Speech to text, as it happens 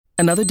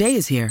Another day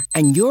is here,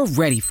 and you're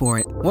ready for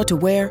it. What to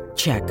wear?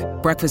 Check.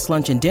 Breakfast,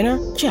 lunch, and dinner?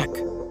 Check.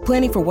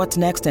 Planning for what's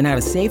next and how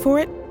to save for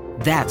it?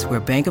 That's where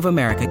Bank of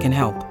America can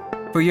help.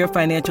 For your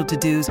financial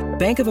to-dos,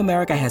 Bank of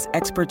America has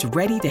experts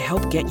ready to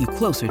help get you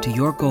closer to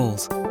your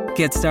goals.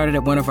 Get started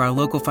at one of our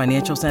local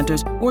financial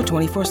centers or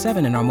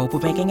 24/7 in our mobile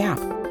banking app.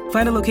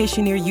 Find a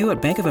location near you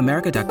at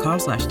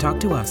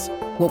bankofamerica.com/talktous.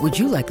 What would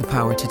you like the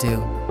power to do?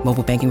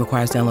 Mobile banking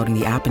requires downloading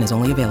the app and is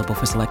only available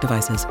for select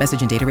devices.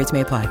 Message and data rates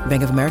may apply.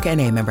 Bank of America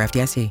N.A., member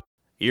FDIC.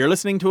 You're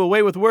listening to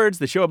Away with Words,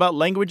 the show about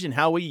language and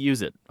how we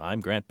use it. I'm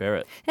Grant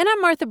Barrett. And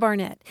I'm Martha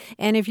Barnett.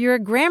 And if you're a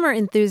grammar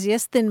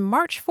enthusiast, then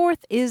March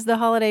 4th is the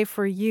holiday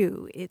for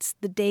you. It's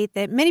the date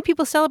that many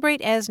people celebrate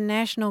as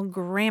National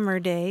Grammar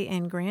Day.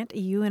 And Grant,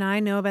 you and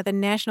I know about the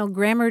National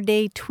Grammar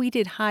Day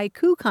Tweeted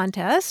Haiku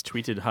Contest.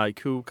 Tweeted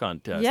Haiku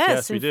Contest.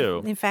 Yes, we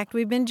do. In fact,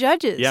 we've been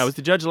judges. Yeah, I was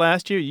the judge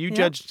last year. You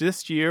judged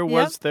this year.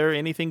 Was there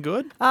anything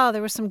good? Oh,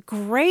 there was some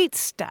great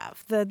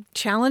stuff. The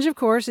challenge, of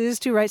course, is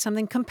to write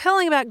something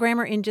compelling about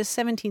grammar in just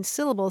 17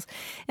 syllables.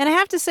 And I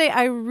have to say,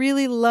 I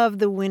really love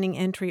the winning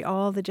entry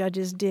all the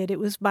judges did. It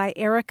was by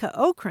Erica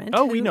Okrent.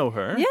 Oh, we know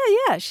her.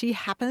 Yeah. She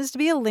happens to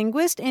be a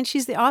linguist, and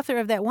she's the author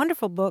of that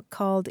wonderful book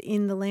called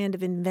In the Land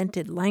of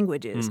Invented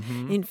Languages.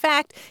 Mm-hmm. In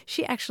fact,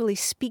 she actually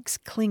speaks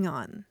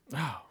Klingon.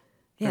 Oh,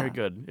 very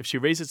good. If she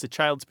raises a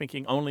child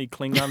speaking only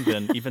Klingon,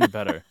 then even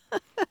better.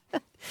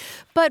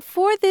 But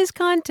for this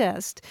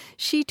contest,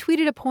 she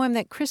tweeted a poem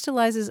that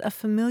crystallizes a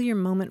familiar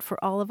moment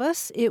for all of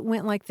us. It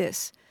went like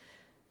this.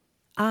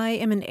 I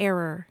am an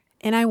error,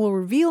 and I will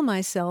reveal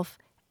myself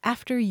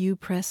after you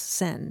press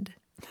send.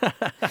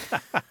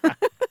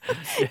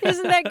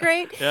 Isn't that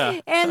great? Yeah.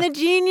 And the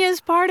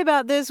genius part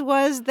about this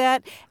was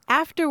that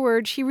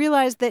afterward she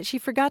realized that she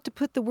forgot to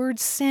put the word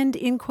send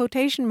in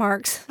quotation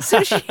marks.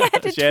 So she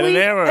had to tweet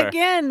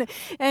again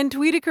and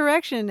tweet a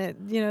correction that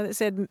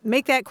said,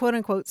 make that quote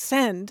unquote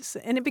send.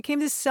 And it became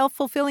this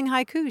self-fulfilling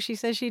haiku. She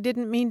says she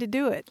didn't mean to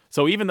do it.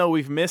 So even though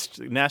we've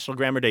missed National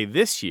Grammar Day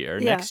this year,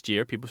 next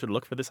year, people should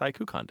look for this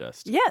haiku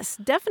contest. Yes,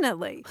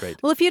 definitely.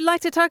 Great. Well, if you'd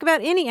like to talk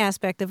about any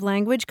aspect of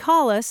language,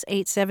 call us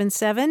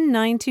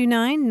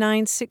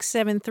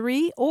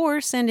 877-929-9673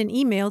 or send an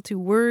email to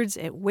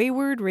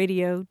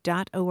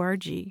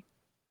words@waywordradio.org.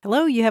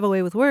 Hello, you have a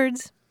way with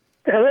words.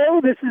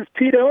 Hello, this is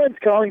Pete Owens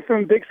calling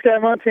from Big Sky,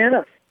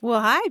 Montana.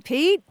 Well, hi,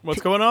 Pete.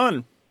 What's going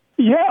on?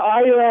 Yeah,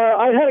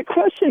 I had a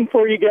question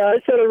for you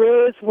guys that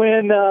arose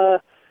when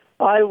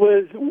I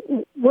was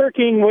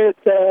working with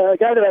a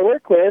guy that I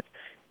work with,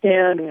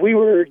 and we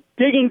were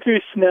digging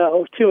through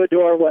snow to a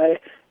doorway,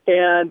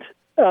 and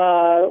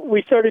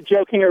we started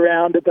joking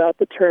around about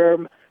the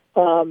term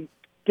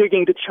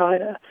digging to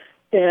China.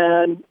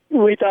 And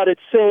we thought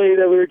it's silly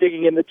that we were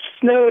digging in the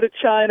snow to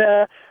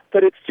China,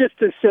 but it's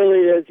just as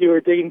silly as you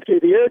were digging through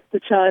the earth to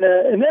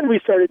China. And then we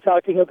started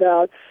talking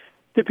about,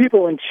 do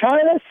people in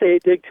China say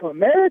dig to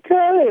America,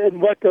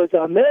 and what goes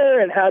on there,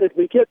 and how did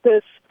we get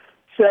this?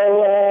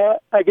 So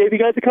I gave you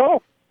guys a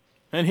call.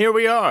 And here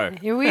we are.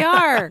 Here we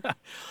are.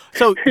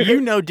 So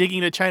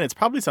digging to China, it's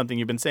probably something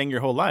you've been saying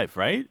your whole life,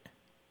 right?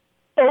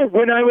 Oh,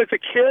 when I was a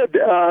kid,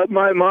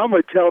 my mom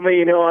would tell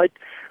me,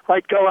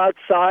 I'd go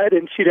outside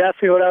and she'd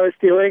ask me what I was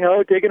doing.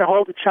 Oh, digging a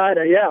hole to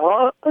China. Yeah,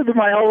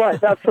 my whole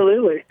life,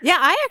 absolutely. Yeah,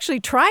 I actually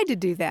tried to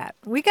do that.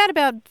 We got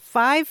about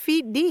 5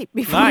 feet deep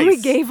before we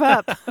gave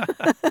up.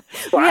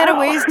 We had a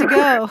ways to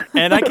go.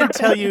 And I can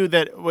tell you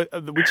that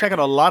we check out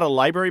a lot of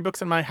library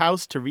books in my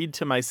house to read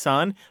to my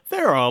son.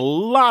 There are a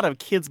lot of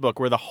kids' books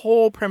where the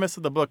whole premise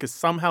of the book is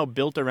somehow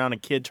built around a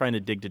kid trying to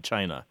dig to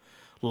China.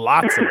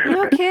 Lots of them.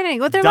 No kidding.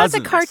 Well, there are lots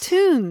of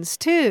cartoons,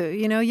 too.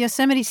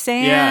 Yosemite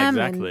Sam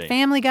and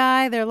Family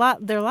Guy. There are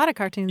a lot of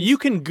cartoons. You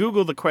can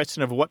Google the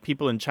question of what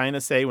people in China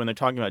say when they're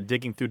talking about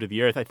digging through to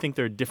the earth. I think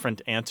there are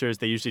different answers.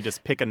 They usually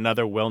just pick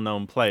another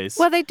well-known place.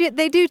 Well, they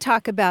do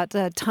talk about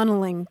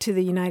tunneling to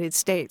the United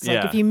States.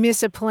 Like if you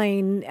miss a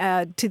plane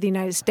to the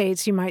United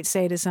States, you might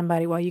say to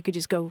somebody, well, you could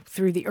just go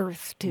through the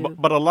earth, too.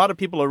 But a lot of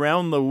people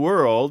around the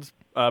world,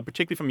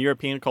 particularly from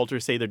European culture,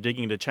 say they're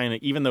digging to China,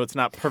 even though it's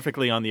not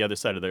perfectly on the other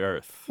side of the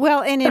earth.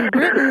 Well, and in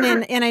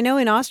Britain, and I know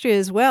in Austria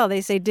as well, they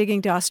say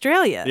digging to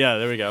Australia. Yeah,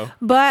 there we go.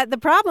 But the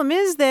problem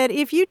is that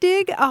if you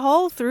dig a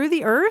hole through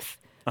the earth,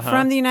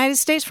 from the United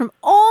States, from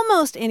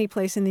almost any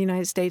place in the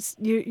United States,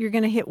 you're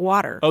going to hit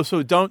water. Oh,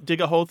 so don't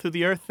dig a hole through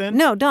the earth then?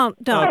 No, don't.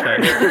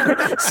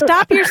 Okay.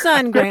 Stop your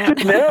son,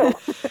 Grant. No.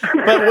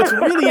 But what's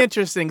really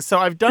interesting, so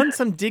I've done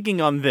some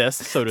digging on this,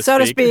 so to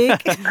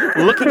speak.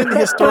 Looking in the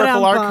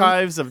historical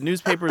archives of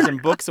newspapers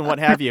and books and what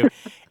have you.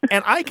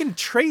 And I can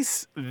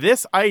trace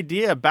this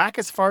idea back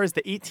as far as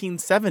the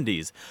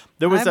 1870s.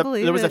 There was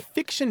a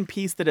fiction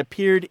piece that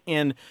appeared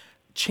in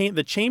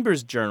the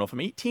Chambers Journal from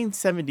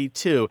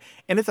 1872,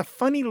 and it's a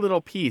funny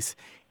little piece.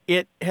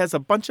 It has a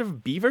bunch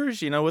of beavers,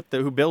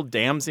 who build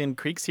dams in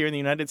creeks here in the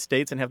United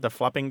States and have the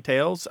flopping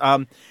tails.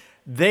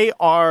 They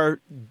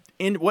are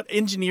what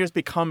engineers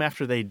become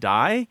after they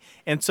die.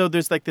 And so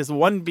there's like this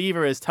one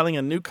beaver is telling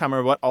a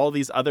newcomer what all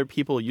these other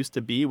people used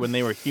to be when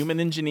they were human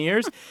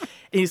engineers.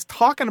 He's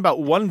talking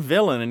about one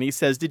villain, and he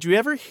says, "Did you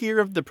ever hear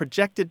of the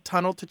projected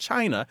tunnel to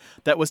China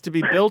that was to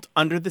be built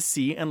under the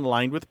sea and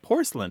lined with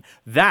porcelain?"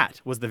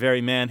 That was the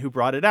very man who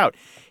brought it out.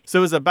 So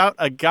it was about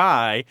a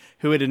guy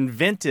who had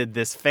invented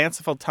this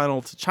fanciful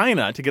tunnel to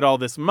China to get all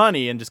this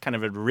money and just kind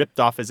of had ripped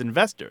off his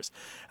investors.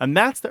 And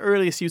that's the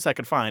earliest use I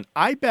could find.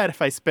 I bet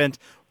if I spent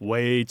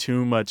way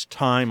too much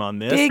time on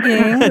this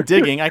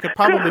digging, I could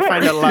probably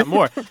find out a lot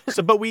more.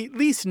 So, but we at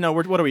least know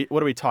what are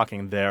we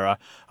talking there?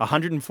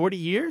 140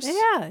 years?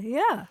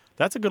 Yeah.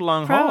 That's a good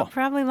long haul.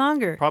 Probably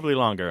longer. Probably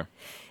longer.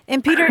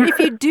 And Peter, if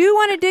you do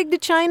want to dig to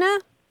China,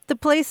 the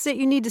place that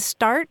you need to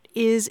start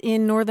is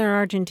in northern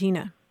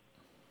Argentina.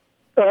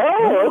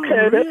 Oh,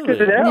 okay. That's good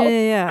to know.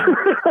 Yeah.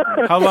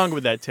 How long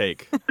would that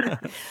take?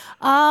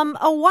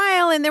 A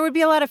while, and there would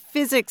be a lot of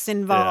physics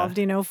involved,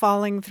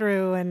 falling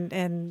through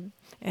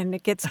and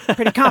it gets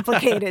pretty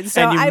complicated.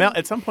 So and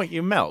at some point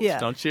you melt,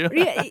 don't you?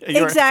 Yeah,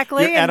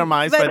 exactly. You're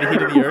atomized by the heat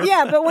of the earth.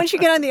 Yeah, but once you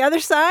get on the other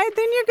side,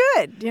 then you're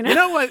good. You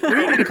know what?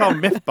 We need to call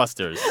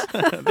Mythbusters.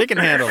 They can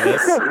handle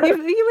this.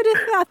 You would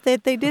have thought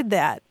that they did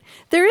that.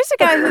 There is a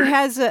guy who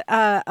has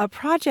a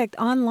project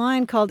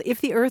online called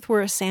If the Earth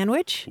Were a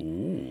Sandwich.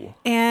 Ooh.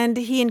 And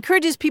he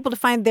encourages people to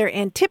find their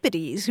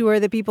antipodes, who are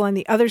the people on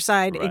the other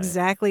side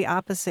exactly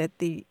opposite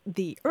the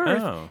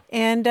Earth. Oh.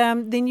 And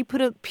then you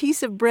put a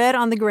piece of bread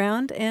on the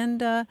ground,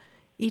 and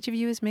each of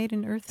you is made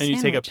an Earth sandwich.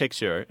 And you take a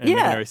picture and make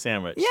an Earth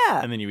sandwich.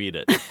 Yeah. And then you eat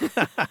it.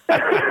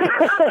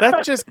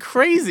 That's just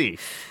crazy.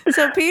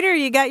 So, Peter,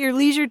 you got your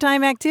leisure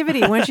time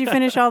activity once you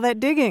finish all that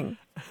digging.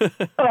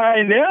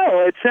 I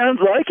know. It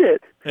sounds like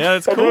it. Yeah,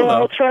 that's cool, though.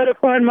 I'll try to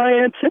find my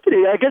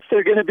antipode. I guess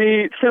they're going to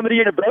be somebody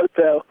in a boat,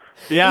 though.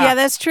 Yeah,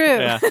 that's true.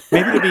 Yeah.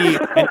 Maybe it'd be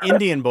an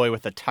Indian boy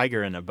with a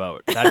tiger in a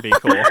boat. That'd be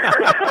cool.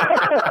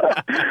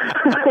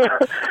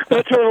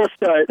 That's where we'll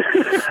start.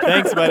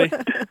 Thanks, buddy.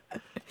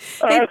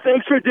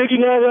 Thanks for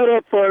digging all that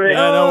up for me.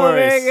 Yeah, no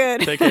worries. Very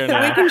good. Take care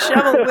now. We can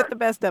shovel with the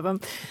best of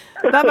them.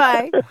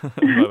 Bye-bye.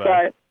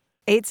 Bye.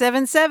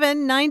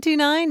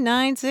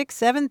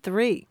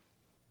 877-929-9673.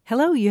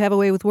 Hello, you have a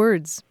way with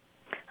words.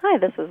 Hi,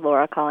 this is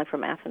Laura calling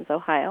from Athens,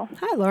 Ohio.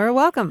 Hi, Laura.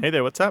 Welcome. Hey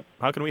there. What's up?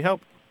 How can we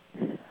help?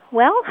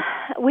 Well,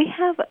 we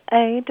have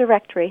a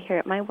directory here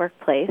at my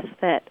workplace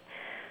that,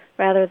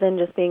 rather than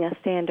just being a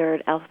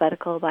standard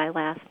alphabetical by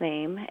last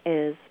name,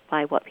 is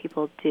by what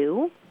people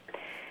do.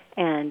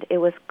 And it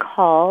was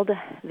called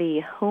the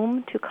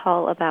Whom to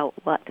Call About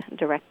What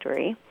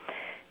directory.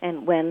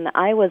 And when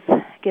I was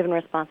given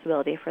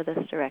responsibility for this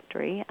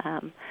directory,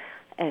 a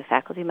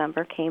faculty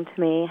member came to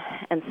me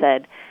and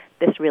said,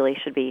 this really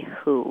should be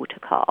who to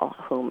call.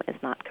 Whom is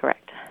not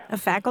correct. A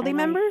faculty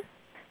member?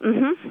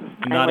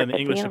 Mm-hmm. Not in the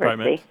English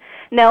department?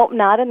 No,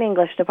 not in the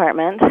English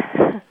department.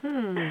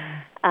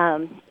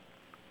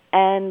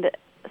 And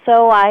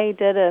so I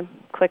did a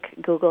quick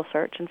Google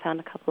search and found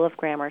a couple of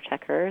grammar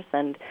checkers,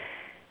 and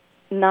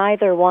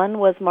neither one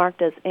was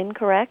marked as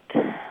incorrect.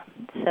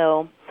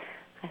 So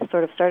I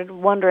sort of started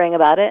wondering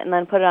about it and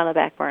then put it on the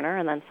back burner,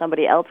 and then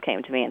somebody else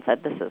came to me and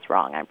said, this is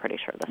wrong. I'm pretty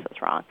sure this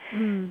is wrong.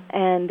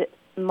 And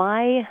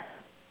my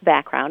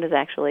background is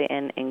actually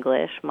in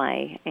English.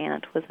 My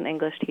aunt was an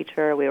English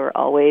teacher. We were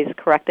always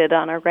corrected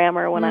on our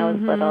grammar when I was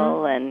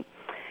little. And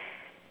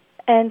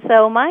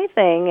so my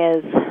thing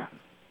is,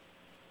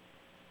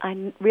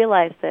 I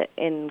realize that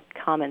in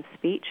common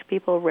speech,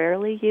 people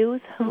rarely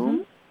use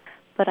whom,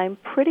 but I'm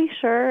pretty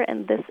sure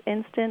in this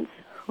instance,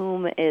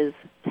 whom is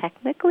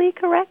technically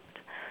correct.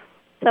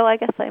 So I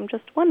guess I'm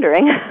just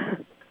wondering.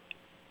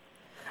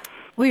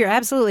 Well, you're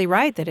absolutely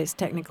right that it's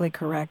technically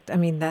correct. I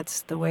mean,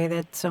 that's the way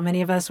that so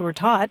many of us were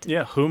taught.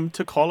 Yeah, whom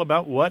to call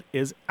about what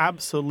is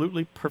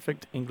absolutely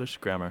perfect English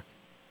grammar.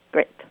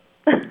 Great.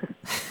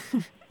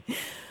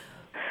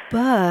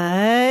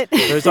 But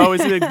there's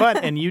always a big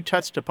but, and you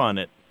touched upon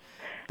it.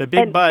 The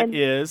big but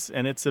is,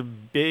 and it's a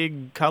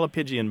big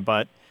Calipigian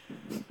but.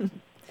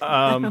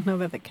 I don't know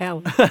about the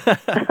cow.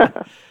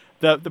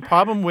 The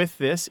problem with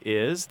this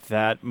is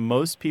that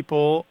most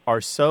people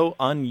are so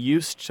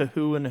unused to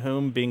who and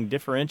whom being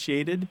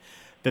differentiated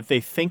that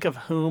they think of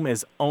whom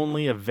as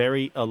only a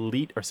very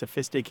elite or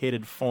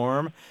sophisticated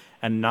form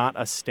and not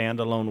a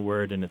standalone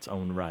word in its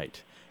own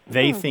right.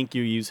 They think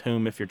you use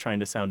whom if you're trying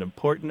to sound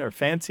important or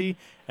fancy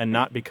and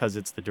not because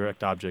it's the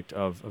direct object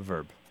of a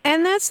verb.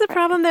 And that's the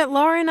problem that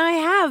Laura and I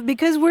have,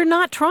 because we're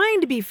not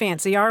trying to be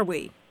fancy, are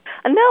we?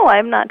 No,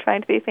 I'm not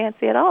trying to be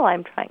fancy at all.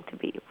 I'm trying to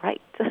be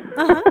right.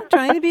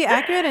 Trying to be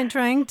accurate and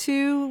trying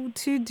to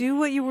do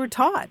what you were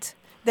taught,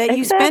 that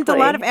you spent a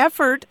lot of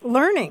effort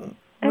learning,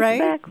 right?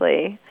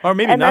 Exactly. Or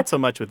maybe not so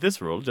much with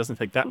this rule. It doesn't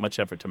take that much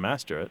effort to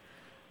master it.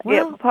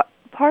 Well,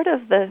 part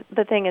of the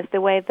thing is the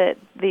way that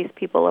these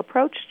people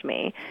approached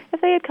me.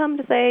 If they had come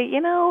to say,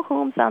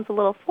 whom sounds a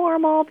little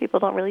formal, people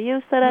don't really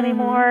use that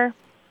anymore,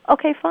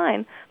 okay,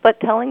 fine.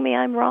 But telling me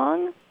I'm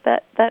wrong,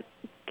 that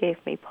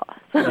gave me pause.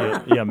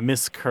 Yeah,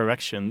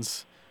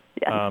 miscorrections.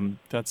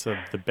 That's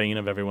the bane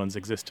of everyone's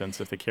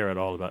existence if they care at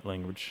all about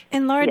language.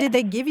 And Laura, did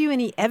they give you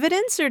any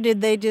evidence, or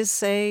did they just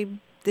say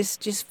this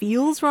just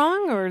feels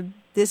wrong, or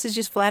this is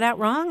just flat out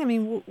wrong? I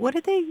mean, what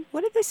did they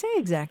say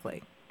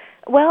exactly?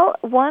 Well,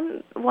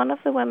 one of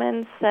the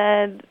women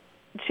said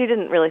she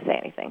didn't really say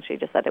anything. She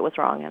just said it was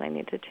wrong and I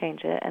need to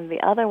change it. And the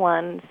other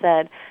one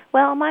said,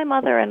 well, my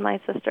mother and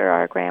my sister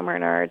are grammar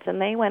nerds, and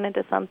they went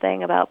into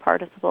something about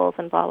participles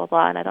and blah, blah,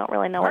 blah, and I don't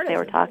really know what they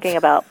were talking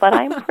about, but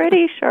I'm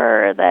pretty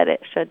sure that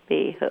it should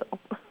be who.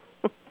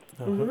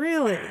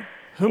 Really?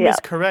 Whom is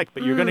correct,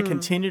 but you're going to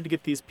continue to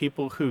get these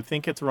people who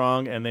think it's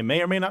wrong, and they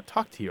may or may not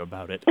talk to you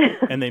about it.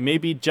 And they may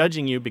be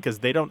judging you because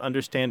they don't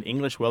understand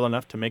English well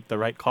enough to make the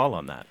right call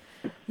on that.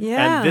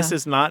 Yeah. And this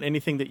is not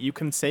anything that you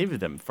can save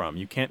them from.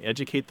 You can't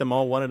educate them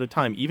all one at a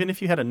time. Even if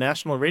you had a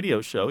national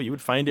radio show, you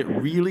would find it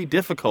really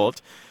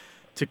difficult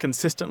to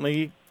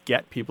consistently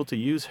get people to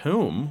use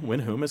whom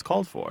when whom is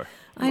called for.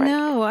 I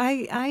know.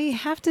 I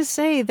have to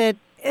say that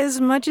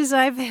as much as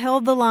I've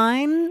held the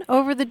line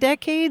over the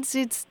decades,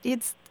 it's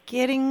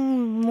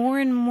getting more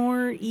and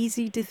more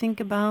easy to think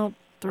about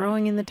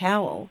throwing in the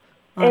towel.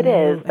 It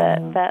is.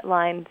 That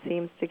line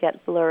seems to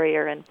get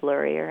blurrier and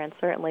blurrier, and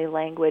certainly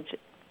language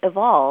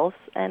evolves,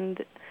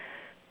 and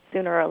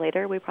sooner or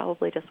later we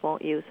probably just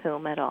won't use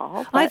whom at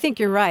all. I think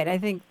you're right. I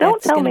think don't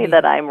tell me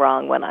that I'm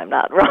wrong when I'm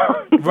not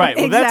wrong. Right.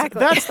 Well, exactly.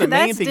 that's the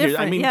main thing here.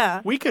 I different,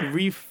 mean, we could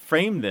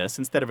reframe this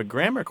instead of a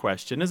grammar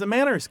question as a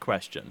manners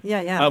question.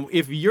 Yeah.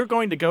 If you're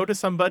going to go to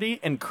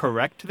somebody and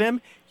correct them,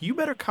 you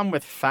better come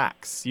with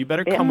facts. You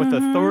better come with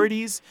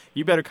authorities.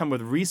 You better come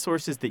with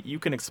resources that you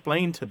can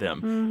explain to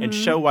them and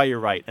show why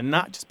you're right, and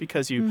not just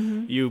because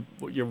you're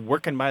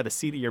working by the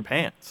seat of your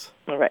pants.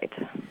 Right.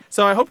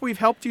 So I hope we've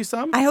helped you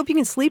some. I hope you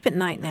can sleep at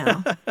night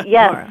now.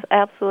 Yes, Laura.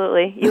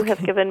 Absolutely. You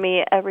have given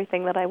me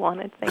everything that I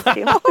wanted. Thank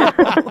you.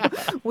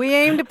 We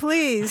aim to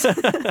please.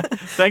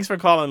 Thanks for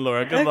calling,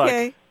 Laura. Good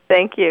luck.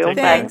 Thank you.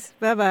 Thanks.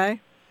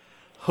 Bye-bye.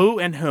 Who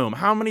and whom?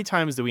 How many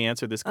times do we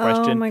answer this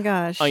question? Oh, my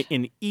gosh.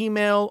 In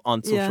email,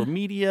 on social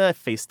media,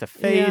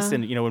 face-to-face,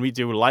 and, when we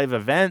do live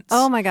events.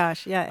 Oh, my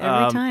gosh. Yeah,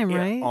 every time,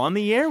 right? On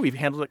the air, we've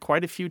handled it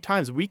quite a few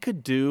times. We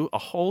could do a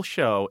whole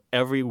show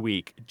every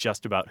week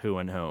just about who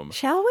and whom.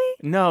 Shall we?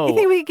 No. You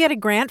think we could get a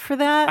grant for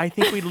that? I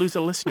think we'd lose a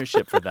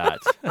listenership for that.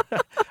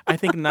 I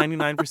think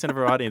 99% of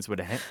our audience would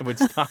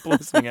stop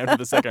listening after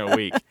the second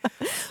week.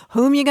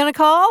 Whom you going to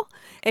call?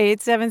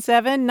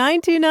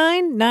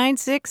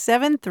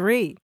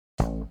 877-929-9673.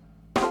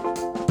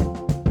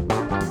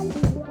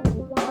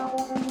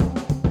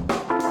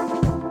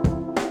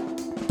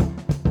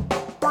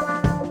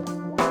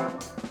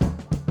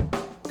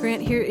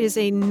 Grant, here is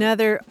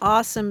another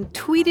awesome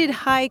tweeted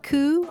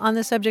haiku on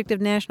the subject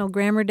of National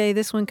Grammar Day.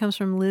 This one comes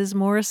from Liz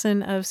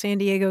Morrison of San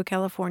Diego,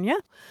 California.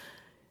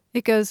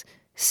 It goes,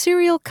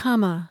 Serial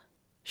comma,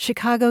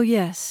 Chicago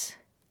yes,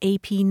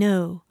 AP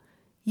no.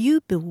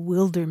 You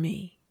bewilder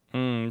me.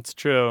 It's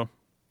true.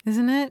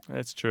 Isn't it?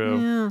 It's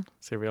true. Yeah.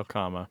 Serial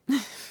comma.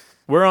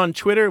 We're on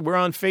Twitter. We're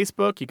on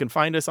Facebook. You can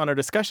find us on our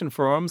discussion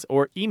forums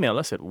or email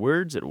us at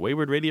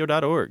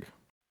words@waywardradio.org.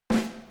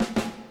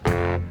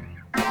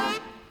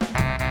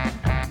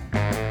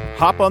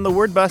 Hop on the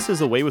word bus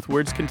as Away with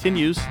Words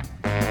continues.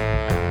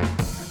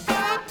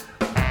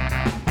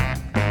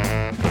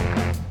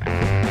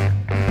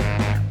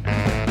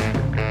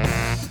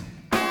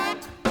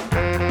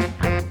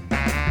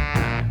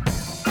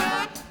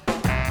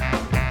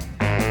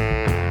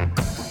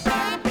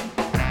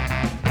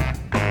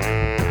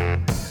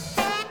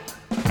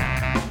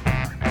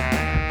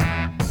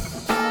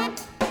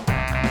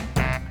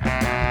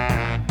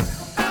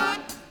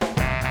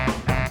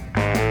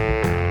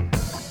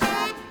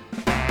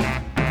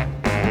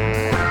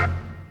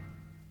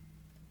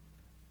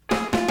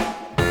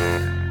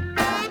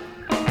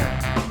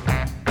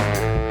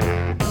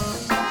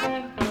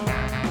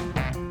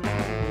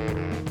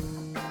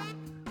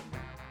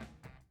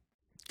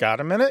 Got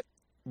a minute?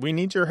 We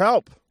need your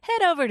help.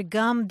 Head over to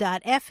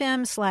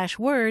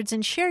gum.fm/words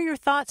and share your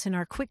thoughts in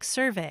our quick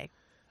survey.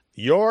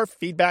 Your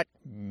feedback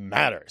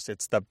matters.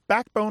 It's the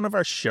backbone of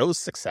our show's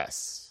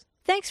success.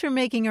 Thanks for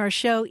making our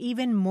show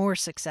even more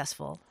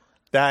successful.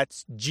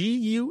 That's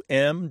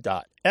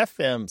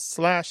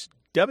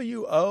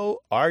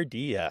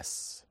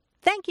gum.fm/WORDS.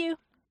 Thank you.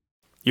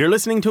 You're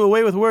listening to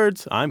Away with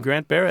Words. I'm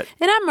Grant Barrett.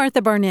 And I'm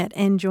Martha Barnett.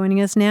 And joining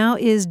us now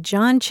is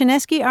John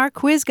Chinesky, our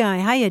quiz guy.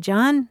 Hiya,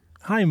 John.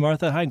 Hi,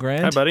 Martha. Hi,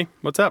 Grant. Hi, buddy.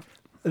 What's up?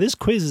 This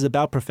quiz is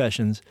about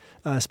professions.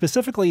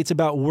 Specifically, it's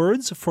about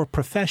words for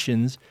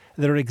professions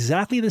that are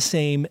exactly the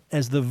same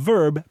as the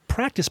verb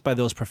practiced by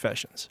those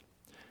professions.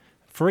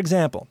 For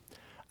example,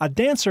 a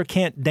dancer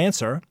can't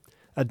dancer.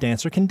 A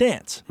dancer can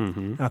dance.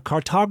 Mm-hmm. A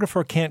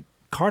cartographer can't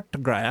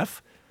cartograph.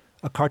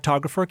 A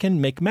cartographer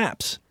can make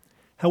maps.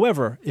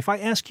 However, if I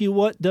ask you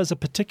what does a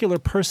particular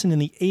person in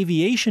the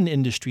aviation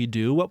industry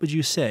do, what would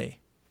you say?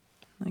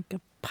 Like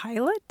a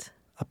pilot?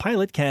 A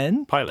pilot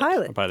can... Pilot.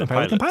 A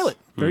pilot can pilot.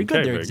 Very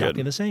good. They're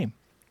exactly the same.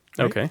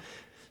 Right? Okay.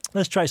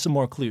 Let's try some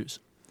more clues.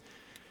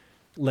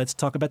 Let's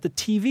talk about the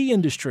TV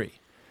industry.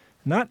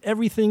 Not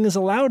everything is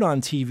allowed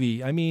on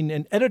TV. I mean,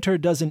 an editor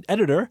doesn't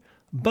editor,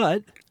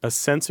 but... A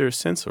censor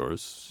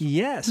censors.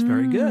 Yes,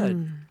 very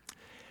good.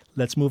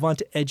 Let's move on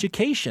to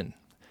education.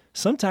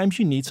 Sometimes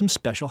you need some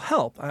special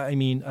help. I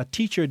mean, a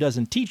teacher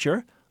doesn't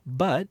teacher,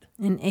 but...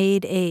 An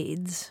aide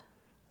aids.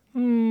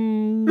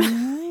 Maybe.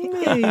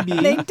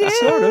 They do.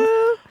 Sort of.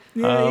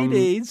 Yeah, aide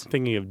aids.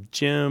 Thinking of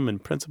gym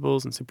and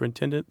principals and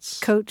superintendents.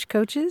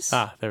 Coaches.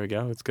 Ah, there we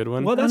go. That's a good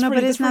one. Well, that's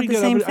but it's not the good.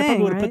 same I probably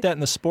thing, would have right? put that in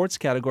the sports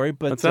category,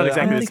 but it's not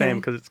exactly the okay. same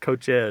because it's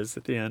coaches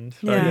at the end.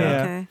 Yeah,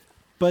 okay.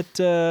 But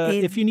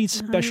if you need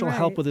special you're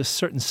help right. with a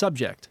certain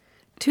subject.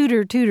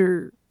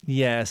 Tutor.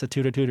 Yes, a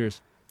tutor tutors.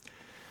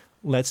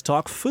 Let's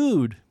talk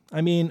food.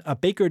 I mean, a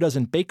baker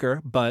doesn't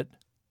baker, but...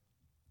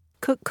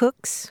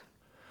 Cooks.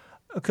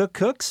 A cook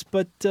cooks,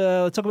 but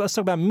let's talk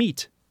about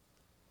meat.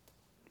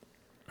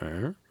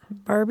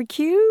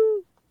 Barbecue?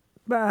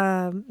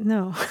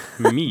 No.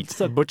 Meat.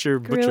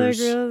 Butchers.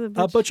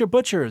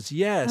 Butchers,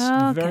 yes.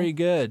 Oh, okay. Very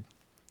good.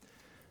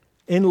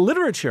 In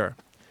literature,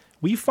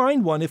 we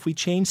find one if we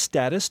change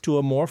status to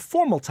a more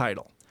formal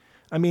title.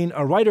 I mean,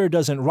 a writer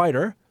doesn't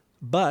writer,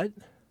 but...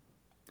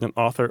 An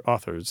author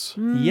authors.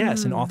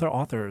 Yes, an author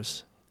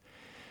authors.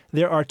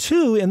 There are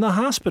two in the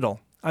hospital.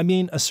 I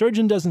mean, a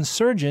surgeon doesn't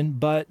surgeon,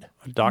 but...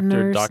 A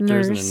doctor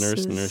doctors and a nurses.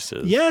 nurse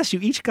nurses. Yes, you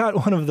each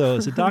got one of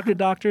those. A doctor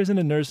doctors and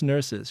a nurse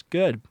nurses.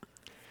 Good.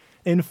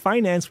 In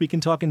finance, we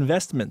can talk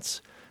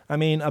investments. I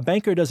mean, a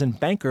banker doesn't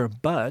banker,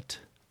 but...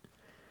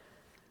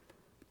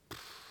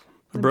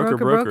 A broker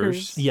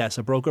brokers. Yes,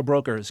 a broker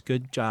brokers.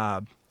 Good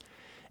job.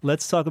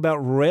 Let's talk about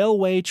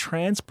railway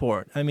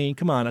transport. I mean,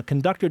 come on, a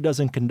conductor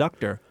doesn't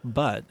conductor,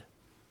 but...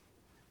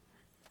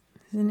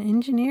 An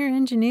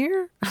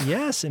engineer?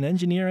 Yes, an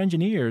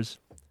engineers.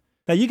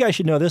 Now, you guys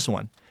should know this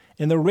one.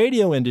 In the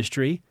radio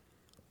industry,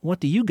 what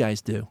do you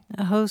guys do?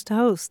 A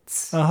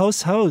hosts. A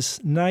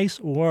host. Nice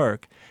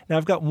work. Now,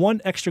 I've got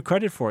one extra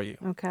credit for you.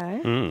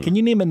 Okay. Can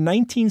you name a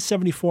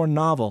 1974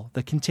 novel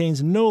that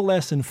contains no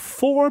less than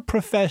 4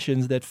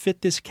 professions that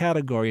fit this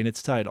category in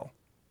its title?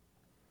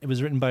 It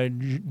was written by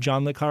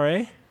John le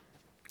Carré.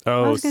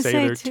 Oh, say,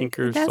 sailor,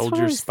 tinker, that's soldier,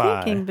 what I was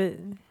spy. Thinking, but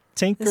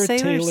Tinker,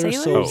 Tailor,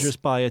 Soldier,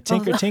 Spy. A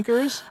tinker,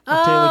 tinkers. A tailor,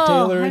 I was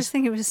tailors.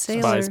 thinking it was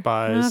sailor.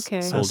 Spies. Okay.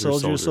 A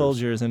soldier,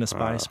 soldiers, and a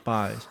spy,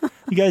 spies.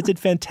 You guys did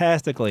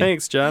fantastically.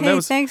 Thanks, John. Hey,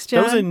 thanks,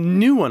 John. That was a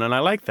new one, and I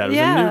like that. It was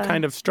a new Yeah.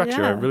 kind of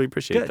structure. Yeah. I really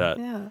appreciate Good. that.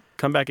 Yeah.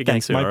 Come back again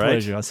Thanks, soon, my all right?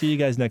 pleasure. I'll see you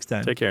guys next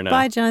time. Take care now.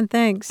 Bye, John.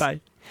 Thanks. Bye.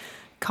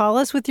 Call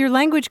us with your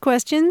language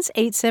questions,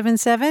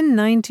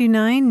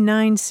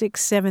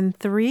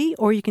 877-929-9673,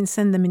 or you can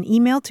send them an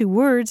email to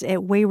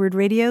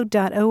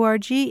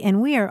words@waywardradio.org,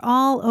 and we are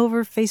all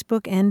over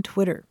Facebook and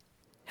Twitter.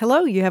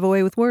 Hello, you have a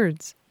way with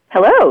words.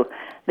 Hello,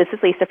 this is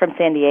Lisa from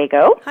San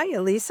Diego. Hi,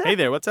 Elisa. Hey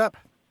there, what's up?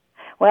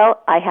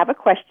 Well, I have a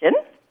question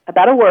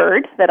about a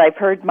word that I've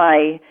heard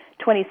my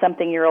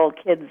 20-something-year-old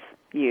kids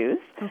use,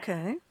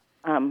 Okay.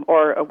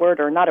 or a word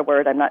or not a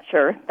word, I'm not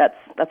sure. That's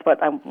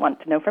what I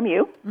want to know from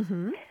you.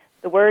 Mm-hmm.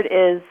 The word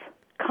is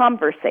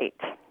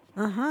conversate.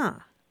 Uh-huh.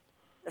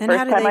 The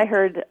first time I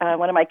heard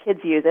one of my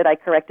kids use it, I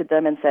corrected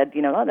them and said,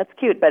 oh, that's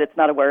cute, but it's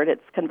not a word,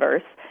 it's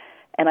converse.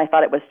 And I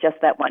thought it was just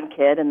that one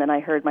kid, and then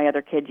I heard my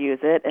other kid use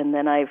it, and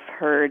then I've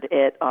heard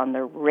it on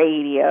the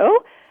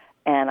radio,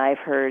 and I've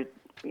heard,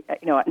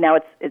 now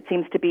it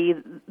seems to be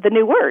the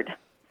new word.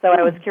 So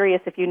I was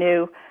curious if you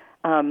knew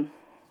how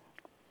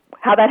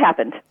that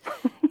happened.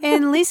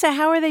 And Lisa,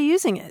 how are they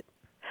using it?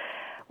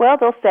 Well,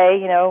 they'll say,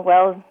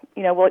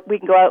 we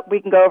can go out,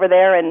 we can go over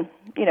there and,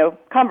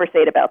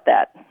 conversate about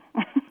that.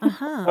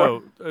 Uh-huh.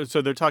 Oh,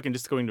 so they're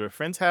just going to a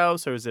friend's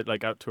house, or is it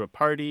like out to a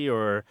party,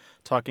 or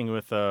talking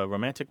with a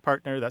romantic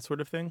partner, that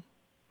sort of thing?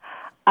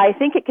 I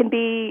think it can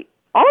be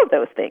all of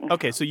those things.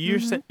 Okay, so you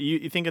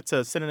think it's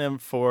a synonym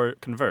for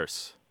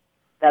converse?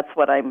 That's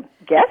what I'm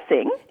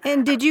guessing.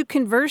 And did you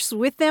converse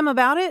with them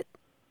about it?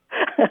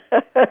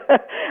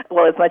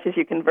 Well, as much as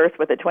you converse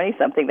with a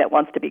 20-something that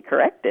wants to be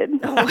corrected.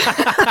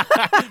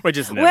 Which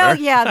is never. Well,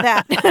 yeah,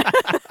 that.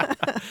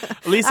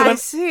 Lisa,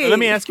 see. let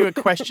me ask you a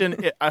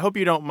question. I hope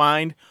you don't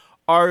mind.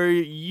 Are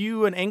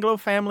you an Anglo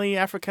family,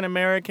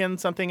 African-American,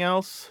 something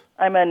else?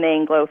 I'm an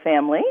Anglo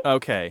family.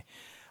 Okay.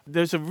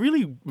 There's a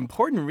really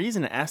important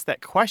reason to ask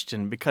that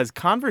question, because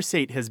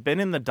conversate has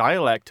been in the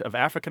dialect of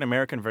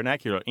African-American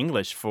vernacular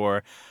English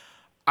for,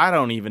 I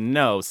don't even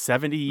know,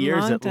 70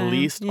 years Long at time,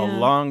 least, yeah. a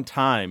long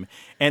time.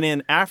 And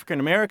in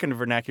African-American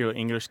vernacular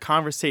English,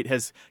 conversate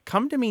has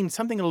come to mean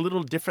something a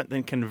little different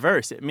than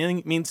converse. It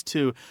means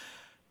to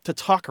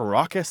talk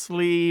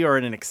raucously or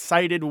in an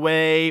excited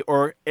way,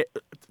 or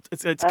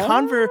it's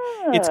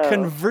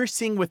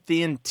conversing with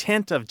the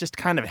intent of just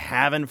kind of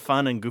having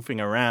fun and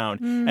goofing around,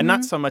 and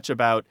not so much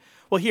about,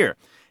 well, here,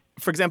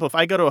 for example, if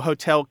I go to a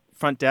hotel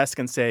front desk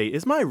and say,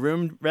 "Is my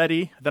room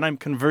ready?" then I'm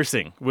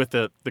conversing with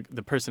the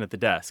person at the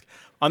desk.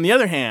 On the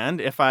other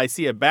hand, if I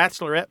see a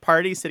bachelorette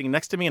party sitting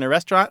next to me in a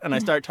restaurant and I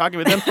start talking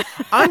with them,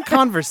 I'm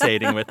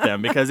conversating with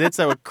them because it's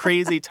a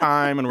crazy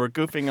time and we're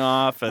goofing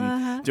off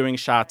and doing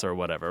shots or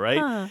whatever,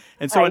 right?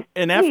 And so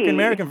in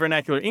African-American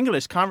vernacular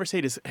English,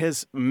 conversate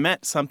has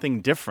meant something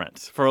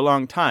different for a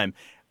long time.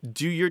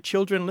 Do your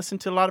children listen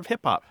to a lot of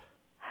hip-hop?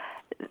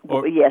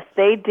 Yes,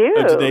 they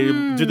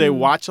do. Do they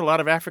watch a lot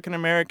of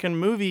African-American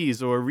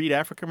movies or read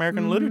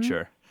African-American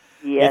literature?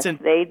 Yes,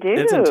 they do.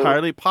 It's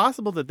entirely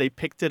possible that they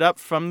picked it up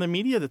from the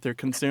media that they're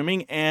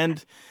consuming,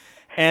 and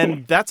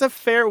that's a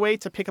fair way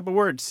to pick up a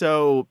word.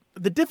 So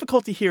the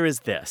difficulty here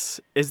is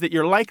that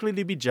you're likely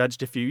to be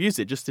judged if you use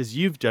it, just as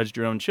you've judged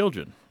your own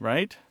children,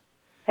 right?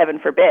 Heaven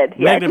forbid.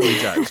 Yes. Negatively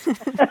judged.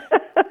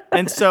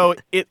 And so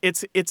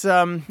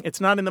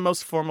it's not in the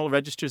most formal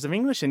registers of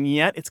English, and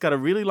yet it's got a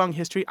really long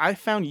history. I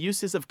found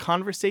uses of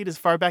conversate as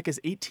far back as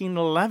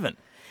 1811.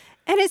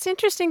 And it's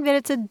interesting that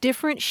it's a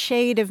different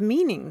shade of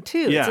meaning,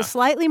 too. Yeah. It's a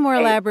slightly more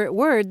elaborate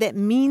word that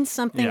means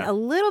something a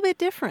little bit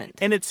different.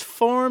 And it's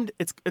formed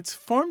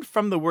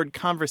from the word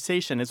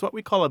conversation. It's what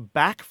we call a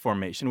back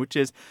formation, which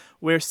is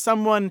where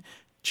someone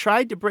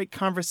tried to break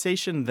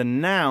conversation, the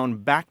noun,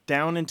 back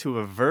down into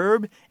a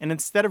verb, and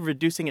instead of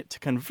reducing it to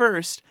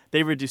converse,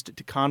 they reduced it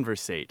to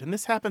conversate. And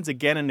this happens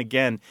again and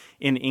again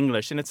in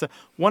English, and it's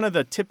one of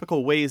the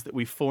typical ways that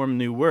we form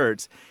new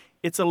words.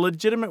 It's a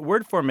legitimate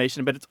word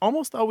formation, but it's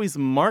almost always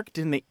marked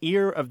in the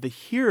ear of the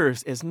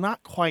hearers as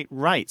not quite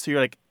right. So you're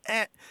like,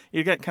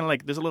 you got kind of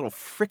like, there's a little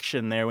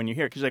friction there when you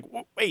hear it, because you're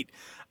like, wait,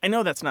 I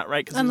know that's not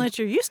right. Unless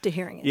you're used to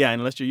hearing it. Yeah,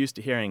 unless you're used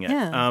to hearing it.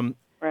 Yeah.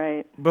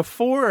 Right.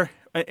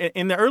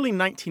 In the early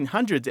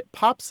 1900s, it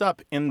pops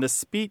up in the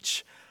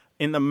speech,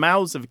 in the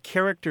mouths of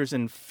characters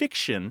in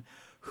fiction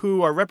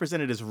who are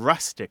represented as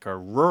rustic or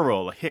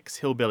rural, hicks,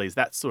 hillbillies,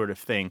 that sort of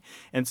thing.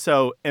 And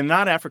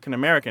not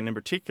African-American in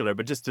particular,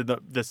 but just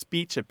the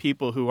speech of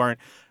people who aren't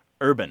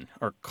urban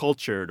or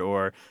cultured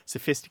or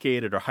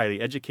sophisticated or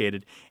highly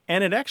educated.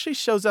 And it actually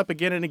shows up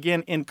again and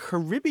again in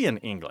Caribbean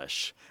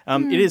English.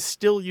 It is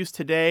still used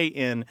today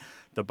in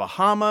the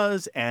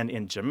Bahamas and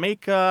in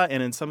Jamaica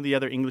and in some of the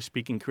other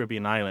English-speaking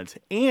Caribbean islands.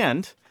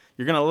 And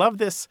you're going to love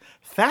this.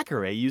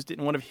 Thackeray used it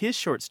in one of his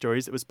short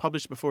stories that was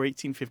published before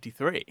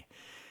 1853.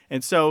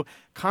 And so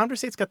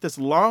conversate's got this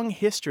long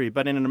history,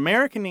 but in an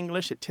American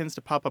English, it tends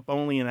to pop up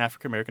only in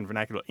African-American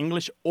vernacular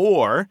English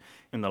or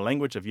in the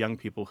language of young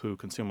people who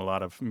consume a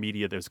lot of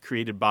media that was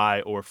created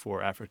by or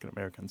for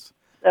African-Americans.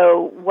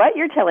 So what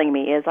you're telling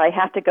me is I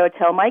have to go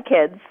tell my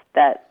kids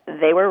that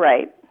they were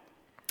right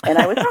and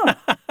I was wrong.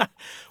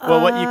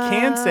 Well, what you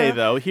can say,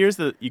 though,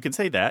 you can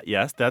say that,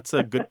 yes, that's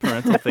a good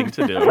parental thing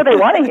to do. That's what they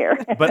want to hear.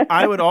 But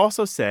I would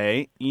also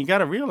say you got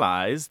to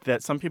realize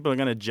that some people are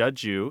going to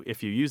judge you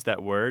if you use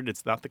that word.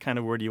 It's not the kind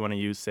of word you want to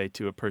use, say,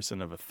 to a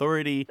person of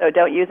authority. So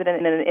don't use it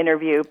in an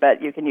interview,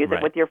 but you can use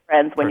it with your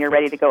friends when you're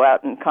ready to go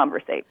out and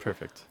conversate.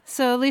 Perfect.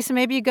 So, Lisa,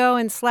 maybe you go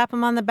and slap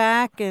them on the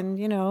back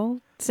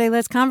and, say,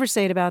 let's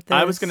conversate about this.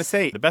 I was going to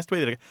say, the best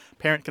way that a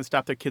parent can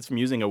stop their kids from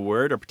using a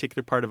word or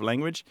particular part of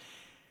language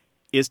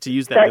is to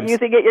use that. Start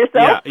using it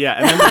yourself? Yeah.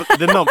 And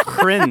then they'll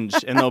cringe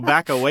and they'll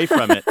back away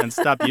from it and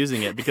stop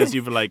using it because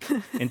you've,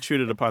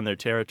 intruded upon their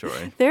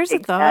territory. There's a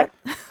thought.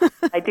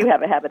 I do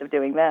have a habit of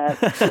doing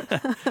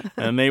that.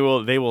 And they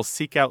will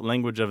seek out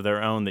language of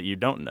their own that you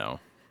don't know.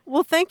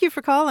 Well, thank you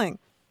for calling.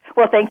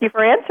 Well, thank you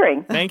for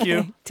answering. Thank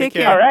you. Take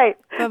care. All right.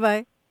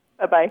 Bye-bye.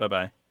 Bye-bye.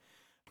 Bye-bye.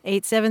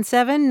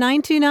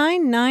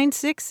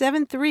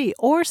 877-929-9673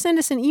 or send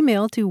us an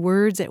email to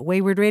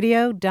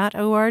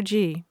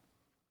words@waywardradio.org.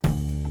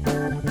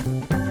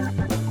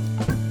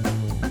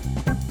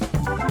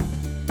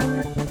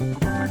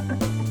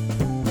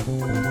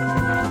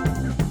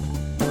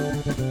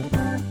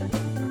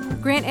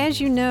 Grant, as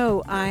you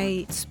know,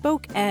 I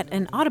spoke at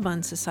an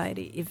Audubon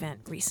Society event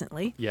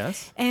recently.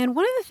 Yes. And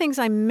one of the things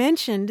I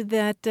mentioned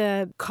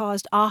that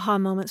caused aha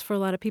moments for a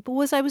lot of people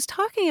was I was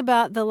talking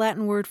about the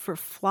Latin word for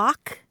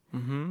flock,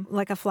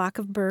 like a flock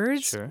of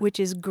birds, which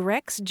is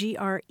grex,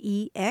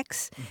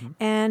 G-R-E-X.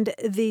 And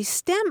the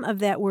stem of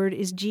that word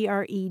is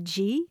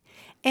G-R-E-G.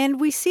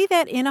 And we see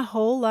that in a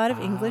whole lot of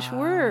English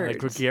words. Like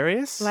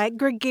gregarious? Like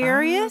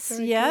gregarious,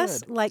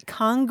 yes. Good. Like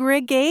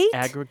congregate.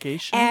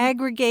 Aggregation.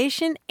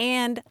 Aggregation.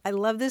 And I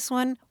love this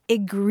one,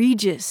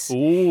 egregious.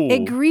 Ooh.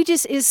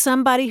 Egregious is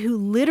somebody who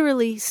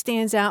literally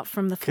stands out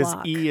from the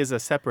flock. Because E is a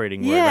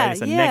separating word, right?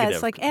 It's a negative.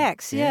 It's like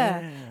X,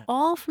 yeah.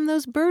 All from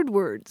those bird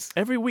words.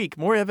 Every week,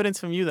 more evidence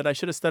from you that I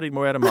should have studied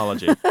more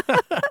etymology. You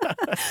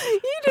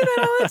do that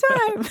all the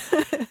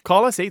time.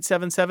 Call us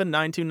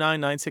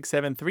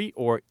 877-929-9673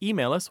 or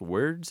email us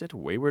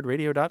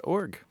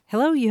words@waywardradio.org.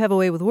 Hello, you have a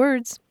way with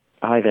words.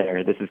 Hi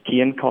there. This is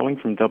Cian calling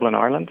from Dublin,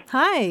 Ireland.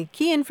 Hi,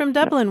 Cian from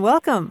Dublin.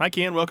 Welcome. Hi,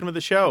 Cian. Welcome to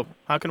the show.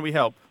 How can we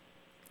help?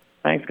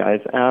 Thanks, guys.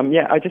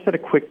 I just had a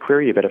quick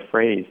query about a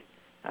phrase.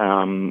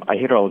 I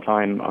hear it all the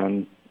time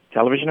on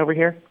television over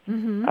here.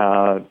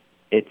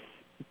 It's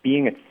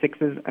being at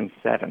sixes and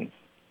sevens.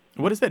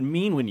 What does that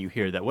mean when you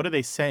hear that? What are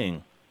they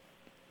saying?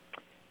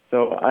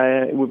 So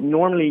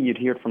normally you'd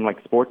hear it from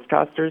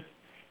sportscasters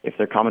if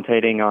they're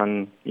commentating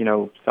on,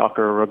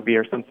 soccer or rugby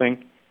or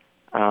something.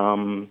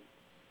 The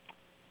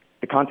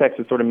context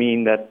would sort of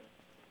mean that,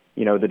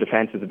 the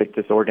defense is a bit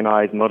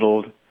disorganized,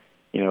 muddled,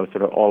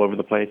 sort of all over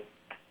the place.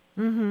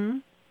 Mm-hmm.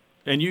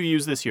 And you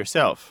use this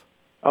yourself?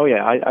 Oh,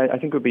 yeah. I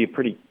think it would be a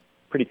pretty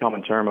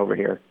common term over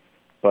here.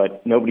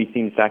 But nobody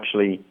seems to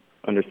actually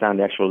understand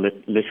the actual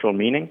literal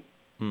meaning,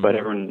 but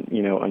everyone,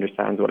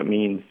 understands what it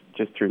means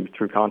just through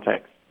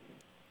context.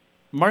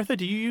 Martha,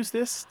 do you use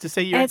this to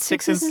say you're at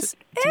sixes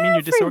to mean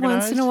you're disorganized? Every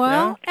once in a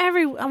while.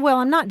 Yeah? Well,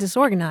 I'm not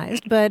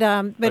disorganized, but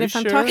if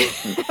I'm talking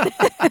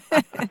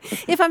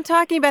if I'm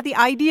talking about the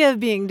idea of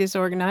being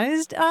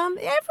disorganized,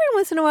 every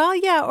once in a while,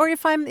 yeah. Or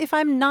if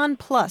I'm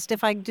nonplussed,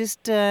 if I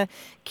just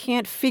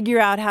can't figure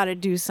out how to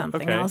do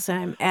something, I'll say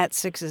I'm at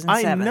sixes and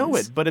sevens. I know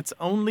it, but it's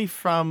only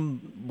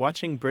from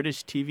watching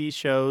British TV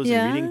shows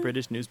and reading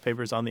British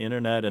newspapers on the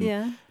internet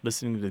and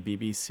listening to the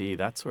BBC,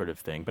 that sort of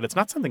thing. But it's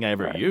not something I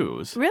ever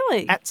use.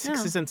 Really? At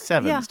sixes and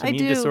sevens to mean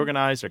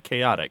disorganized or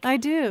chaotic. I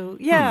do,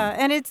 yeah.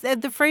 And it's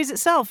the phrase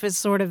itself is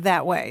sort of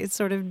that way. It's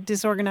sort of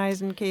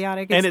disorganized and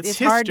chaotic. It's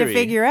hard to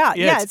figure out.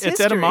 Yeah, it's its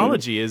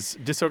etymology is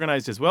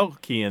disorganized as well,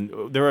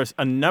 Kian. There are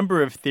a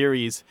number of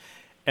theories,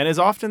 and as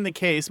often the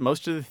case,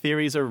 most of the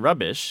theories are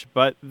rubbish,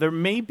 but there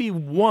may be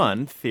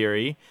one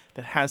theory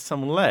that has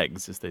some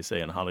legs, as they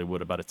say in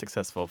Hollywood, about a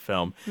successful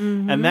film.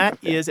 And that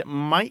is it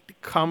might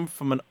come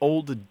from an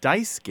old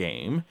dice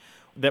game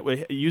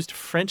that used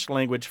French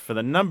language for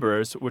the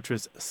numbers, which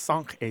was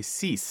 5 et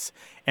 6,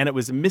 and it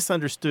was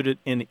misunderstood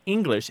in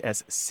English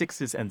as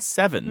sixes and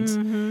sevens.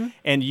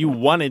 And you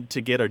wanted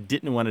to get or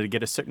didn't want to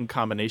get a certain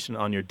combination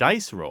on your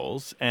dice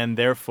rolls, and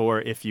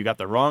therefore, if you got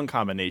the wrong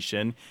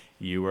combination,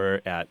 you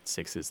were at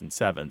sixes and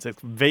sevens.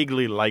 It's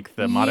vaguely like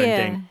the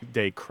modern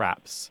day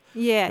craps.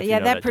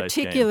 That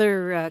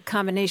particular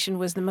combination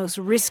was the most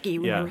risky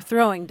when you were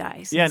throwing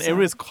dice. Yeah, and it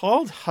was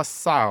called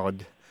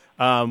hazard.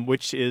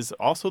 Which is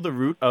also the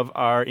root of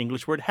our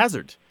English word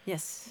hazard.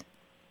 Yes.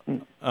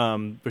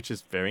 Which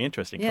is very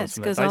interesting. Yes,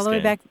 it goes all the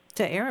way back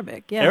to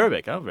Arabic. Yeah.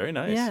 Arabic, oh, very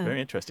nice. Yeah.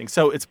 Very interesting.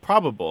 So it's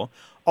probable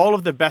all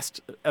of the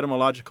best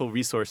etymological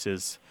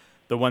resources,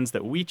 the ones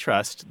that we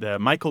trust, the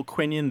Michael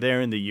Quinion there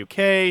in the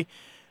UK,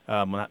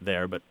 well, not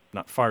there, but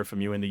not far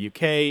from you in the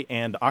UK,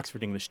 and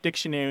Oxford English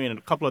Dictionary, and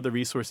a couple other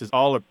resources,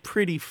 all are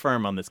pretty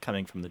firm on this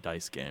coming from the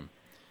dice game.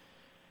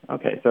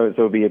 Okay, so it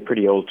would be a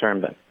pretty old term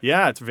then.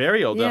 Yeah, it's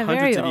very old,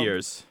 hundreds of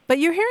years. But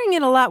you're hearing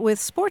it a lot with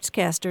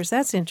sportscasters.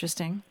 That's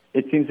interesting.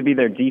 It seems to be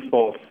their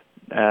default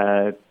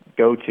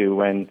go-to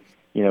when,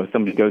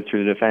 somebody goes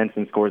through the defense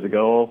and scores a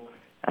goal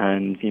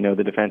and,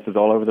 the defense is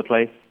all over the